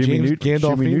well have been Jimmy James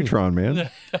Gandolfini. Jimmy Neutron, man.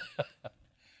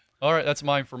 All right, that's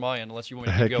mine for mine, unless you want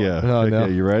me to Heck keep going. yeah. Oh, Heck no.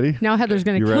 yeah. You ready? Now Heather's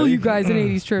going to kill ready? you guys in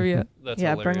 80s trivia. That's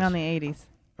yeah, hilarious. bring on the 80s.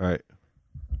 All right.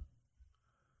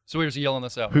 So we're just yelling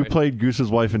this out, Who right? played Goose's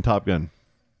wife in Top Gun?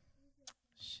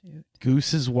 Shoot.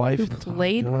 Goose's wife. Who in Top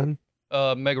played? Gun?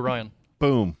 Meg Ryan.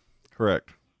 Boom.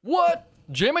 Correct. What?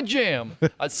 Jam and jam.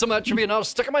 Some of that should be now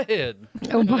stuck in my head.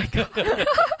 Oh my God.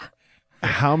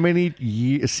 How many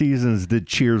seasons did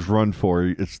Cheers run for?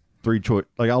 It's 3 choice.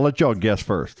 Like, I'll let y'all guess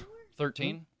first.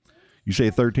 13. You say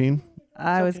 13?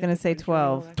 I was going to say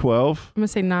 12. 12? I'm going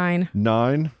to say 9.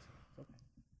 9?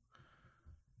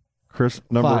 Chris,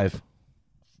 number 5.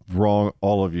 wrong,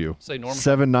 all of you. Say Norm.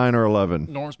 7, 9, or 11.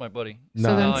 Norm's my buddy.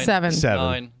 So then 7.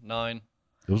 7. 9.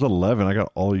 It was 11. I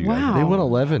got all of you guys. Wow. They won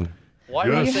 11. Why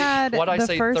did I We say, had why'd I the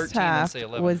say first 13 and half say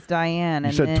 11? was Diane. You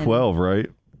And said then, 12, right?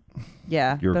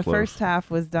 Yeah, You were the close. first half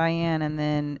was Diane, and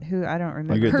then who I don't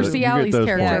remember. You get Kirstie you get Alley's those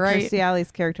character, points. yeah, right? Kirstie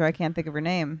Alley's character. I can't think of her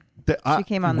name. She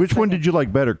came on the Which one second. did you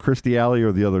like better, Kirstie Alley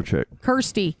or the other chick?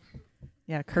 Kirstie.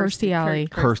 Yeah, Kirstie Alley.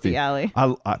 Kirstie Alley.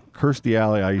 Kirstie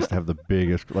Alley, I used to have the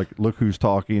biggest, like, Look Who's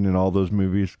Talking and all those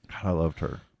movies. God, I loved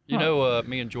her. You know,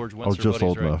 me and George I Wentz was are just buddies,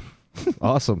 old right? enough.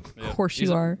 Awesome. Yeah. Of course He's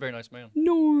you a are. very nice man.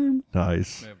 Norm.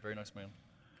 Nice. Yeah, very nice man.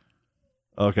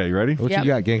 Okay, you ready? What Yep. you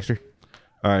got, gangster?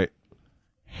 All right.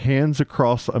 Hands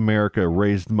Across America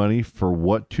raised money for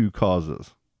what 2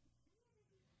 causes?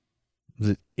 Is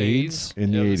it AIDS?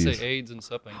 In the yeah, let's 80s. say AIDS and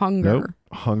something. Hunger. Nope.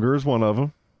 Hunger is one of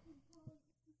them.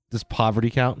 Does poverty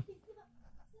count?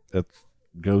 That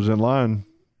goes in line.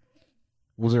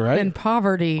 Was it right? Then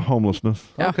poverty. Homelessness.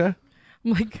 Yeah. Okay.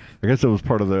 I'm like, I guess that was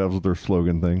part of that was their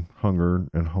slogan thing. Hunger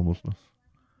and homelessness.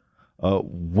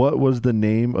 What was the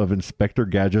name of Inspector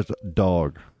Gadget's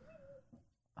dog?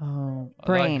 Oh, I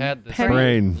Brain. had this.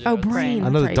 Brain. Yeah, oh, Brain. I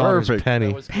know the That's dog right. was Perfect. Penny.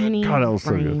 That was good. Penny. God, that was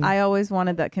so good. Brain. I always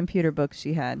wanted that computer book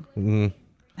she had. Mhm.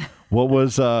 What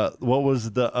was the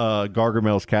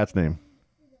Gargamel's cat's name?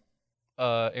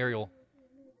 Ariel.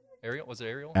 Ariel? Was it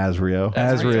Ariel? Azrael.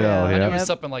 Azrael, I knew yeah. it was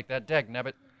something like that. Dag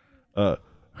nabbit.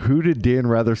 Who did Dan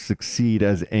rather succeed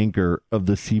as anchor of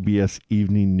the CBS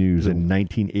Evening News in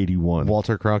 1981?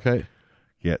 Walter Cronkite.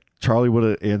 Yeah, Charlie would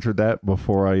have answered that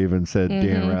before I even said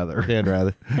Dan Rather. Dan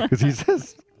Rather. Because he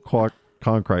says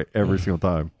Concrete every single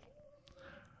time.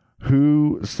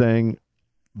 Who sang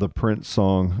the Prince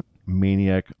song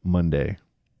Maniac Monday?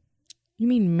 You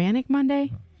mean Manic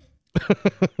Monday?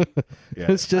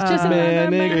 It's just Just a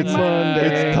another manic Monday.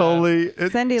 Monday. It's totally...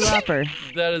 It's, Cindy Lauper.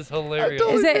 That is hilarious.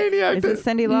 Is it? Is it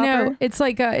Cindy Lauper? No, it's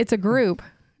like it's a group,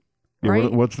 yeah,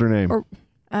 right? what's their name? Or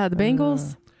the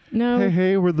Bengals? No. Hey,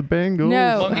 hey, we're the Bengals.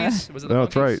 No. Monkeys? Was it the No,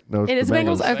 that's Monkeys? right. No, it's It is the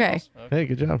Bengals? Bengals. Okay. Hey,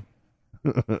 good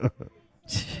job.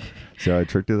 See how I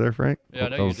tricked you there, Frank? Yeah, I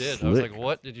That know you was did. I was slick. like,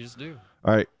 what did you just do?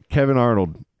 All right, Kevin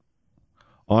Arnold.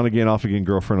 On again, off again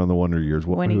girlfriend on the Wonder Years.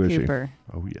 Winnie who is Cooper.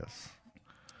 she? Oh, yes.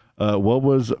 What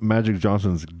was Magic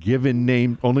Johnson's given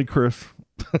name? Only Chris.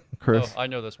 Chris. Oh, I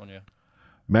know this one, yeah.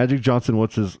 Magic Johnson,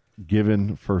 what's his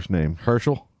given first name?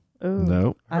 Herschel. Ooh,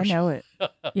 No. I know it.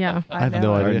 Yeah. I have know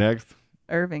no it. All right, idea. next.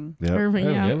 Irving. Yep. Irving,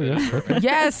 yeah. Okay.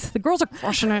 Yes, the girls are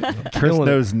crushing it. Chris Killing it.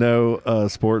 knows no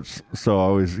sports,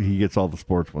 so he gets all the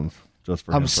sports ones just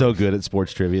for him. I'm so good at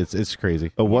sports trivia. It's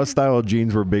crazy. What style of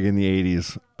jeans were big in the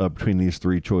 80s between these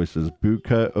 3 choices? Boot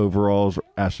cut, overalls, or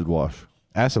acid wash?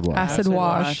 Acid wash. Acid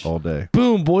wash. All day.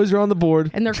 Boom, boys are on the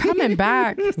board. And they're coming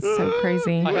back. It's so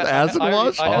crazy. I had- acid I-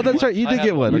 wash? I Oh, had that's one. right. You I did had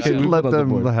get one. We Okay, should we let put it on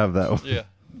the them board. have that one.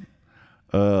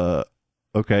 Yeah.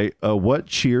 Okay. What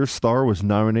Cheers star was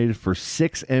nominated for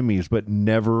 6 Emmys but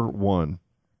never won?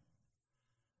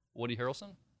 Woody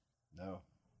Harrelson? No.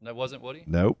 That wasn't Woody?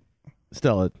 Nope.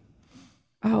 Stella.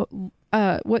 Oh,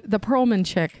 what the Perlman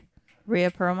chick? Rhea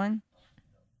Perlman.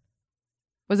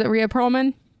 Was it Rhea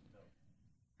Perlman?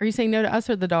 Are you saying no to us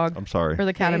or the dog I'm sorry. or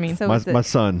the cat? I mean, So my, is it, my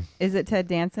son is it Ted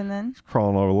Danson then? is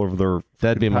crawling all over their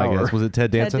That'd be my power. guess. Was it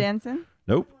Ted Danson? Ted Danson?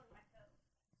 Nope.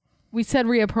 we said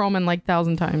Rhea Perlman like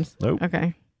 1,000 times. Nope.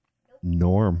 Okay.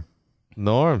 Norm.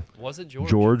 Norm. Was it George?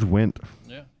 George Wendt.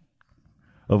 Yeah.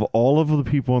 Of all of the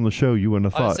people on the show, you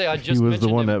wouldn't have I'd thought say I he just was the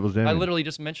mentioned one him. that was in I it. literally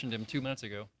just mentioned him 2 minutes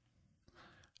ago.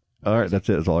 All right, that's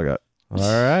it. That's all I got. All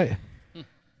right.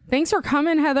 Thanks for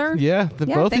coming, Heather. Yeah,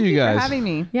 both thank of you guys. for having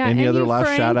me. Yeah. Any and other you, last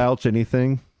Frank. shout outs?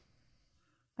 Anything?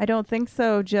 I don't think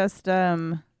so. Just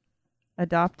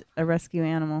adopt a rescue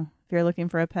animal if you're looking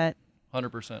for a pet.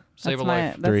 100%. Save That's a my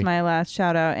life. that's my last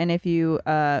shout out. And if you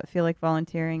feel like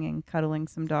volunteering and cuddling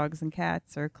some dogs and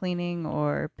cats, or cleaning,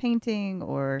 or painting,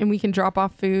 or And we can drop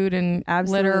off food and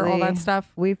litter, all that Absolutely.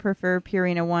 stuff. we prefer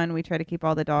Purina One. We try to keep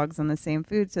all the dogs on the same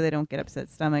food so they don't get upset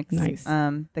stomachs. Nice.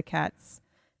 The cats,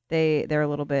 they're a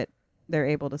little bit they're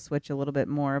able to switch a little bit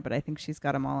more. But I think she's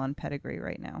got them all on pedigree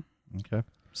right now. Okay.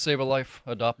 Save a life,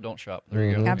 adopt, don't shop. There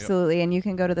you go. Absolutely. And you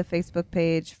can go to the Facebook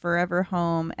page, Forever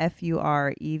Home,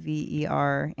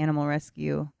 FUREVER, Animal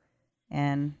Rescue.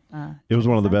 And it was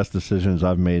one of the best decisions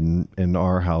I've made in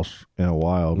our house in a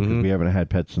while because we haven't had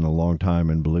pets in a long time,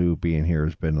 and Blue being here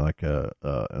has been like an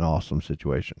awesome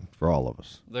situation for all of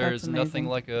us. There's nothing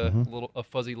like a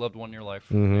fuzzy loved one in your life.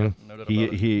 Yeah, no doubt about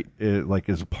it. He like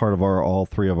is a part of all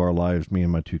three of our lives, me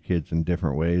and my two kids, in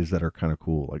different ways that are kind of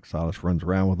cool. Like Silas runs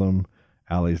around with him.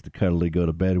 Allie's the cuddly go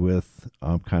to bed with.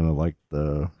 I'm kind of like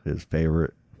his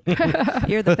favorite.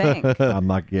 You're the bank. I'm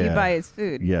like, yeah. You buy his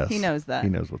food. Yes. He knows that. He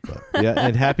knows what's up. Yeah,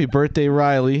 and happy birthday,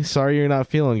 Riley. Sorry you're not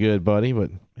feeling good, buddy, but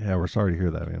yeah, we're sorry to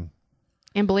hear that, man.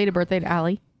 And belated birthday to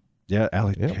Allie. Yeah,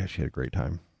 Allie. Yeah, she had a great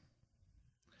time.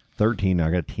 13 now.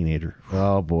 I got a teenager.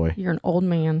 Oh boy, you're an old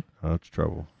man. Oh, it's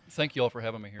trouble. Thank you all for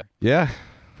having me here. Yeah,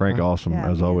 Frank, awesome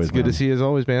as always. It's good to see you as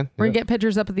always, man. We're gonna get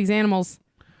pictures up of these animals.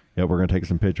 Yeah, we're gonna take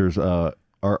some pictures.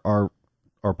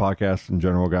 Our podcast in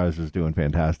general, guys, is doing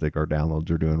fantastic. Our downloads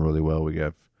are doing really well. We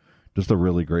have just a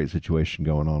really great situation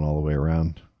going on all the way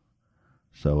around.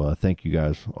 So thank you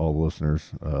guys, all the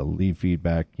listeners. Leave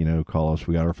feedback, call us.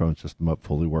 We got our phone system up,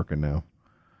 fully working now.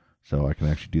 So I can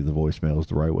actually do the voicemails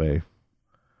the right way.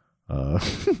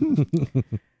 Because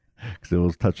it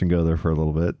was touch and go there for a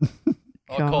little bit.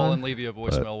 I'll call and leave you a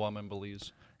voicemail while I'm in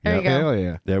Belize. There you go.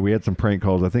 Yeah. Yeah, we had some prank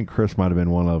calls. I think Chris might have been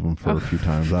one of them for a few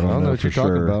times. I don't know what for you're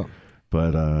talking sure. about.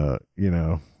 But,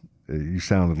 you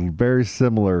sounded very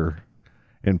similar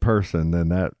in person than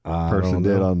that person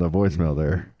did on the voicemail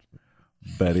there,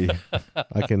 Betty.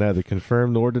 I can neither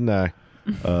confirm nor deny.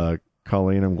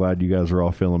 Colleen, I'm glad you guys are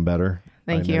all feeling better.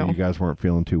 Thank I know you. You guys weren't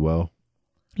feeling too well.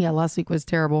 Yeah, last week was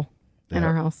terrible in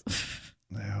our house.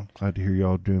 Yeah, I'm glad to hear you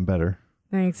all doing better.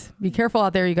 Thanks. Be careful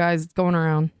out there, you guys, going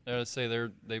around. I would say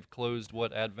they've closed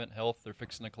Advent Health. They're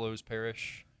fixing to close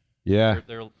Parish. Yeah.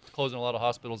 They're closing a lot of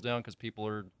hospitals down because people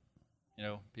are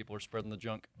spreading the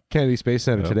junk. Kennedy Space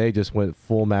Center today just went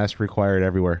full mask required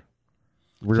everyware,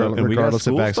 regardless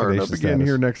of vaccination status. Again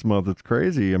here next month. It's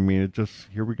crazy. I mean,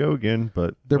 here we go again.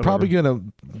 But they're probably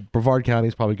Brevard County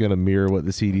is probably going to mirror what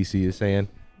the CDC is saying.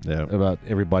 Yeah. About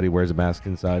everybody wears a mask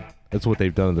inside. That's what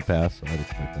they've done in the past. So I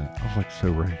just like that. I was like so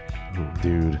ready.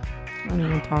 Dude. I don't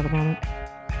even talk about it.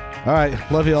 All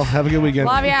right. Love y'all. Have a good weekend.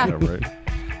 Love ya. Yeah, right.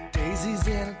 Daisy's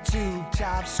in a tube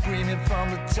top, screaming from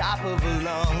the top of her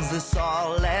lungs. This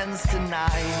all ends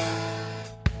tonight.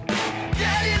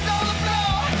 Daddy's on the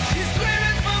floor, he's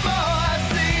screaming for more.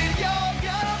 Saying you're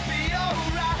gonna be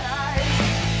alright.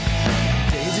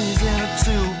 Daisy's in a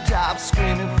tube top,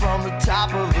 screaming from the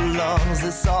top of her lungs.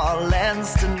 This all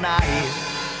ends tonight.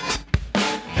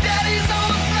 Daddy's on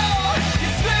the floor,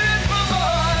 he's screaming for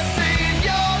more. Saying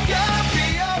you're gonna be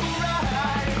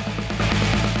alright.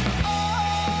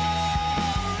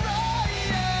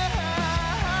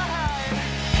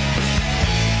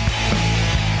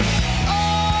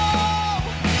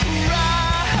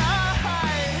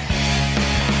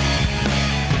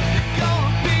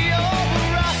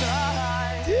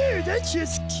 Dude, that's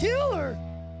just killer.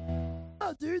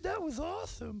 Oh, dude, that was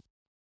awesome.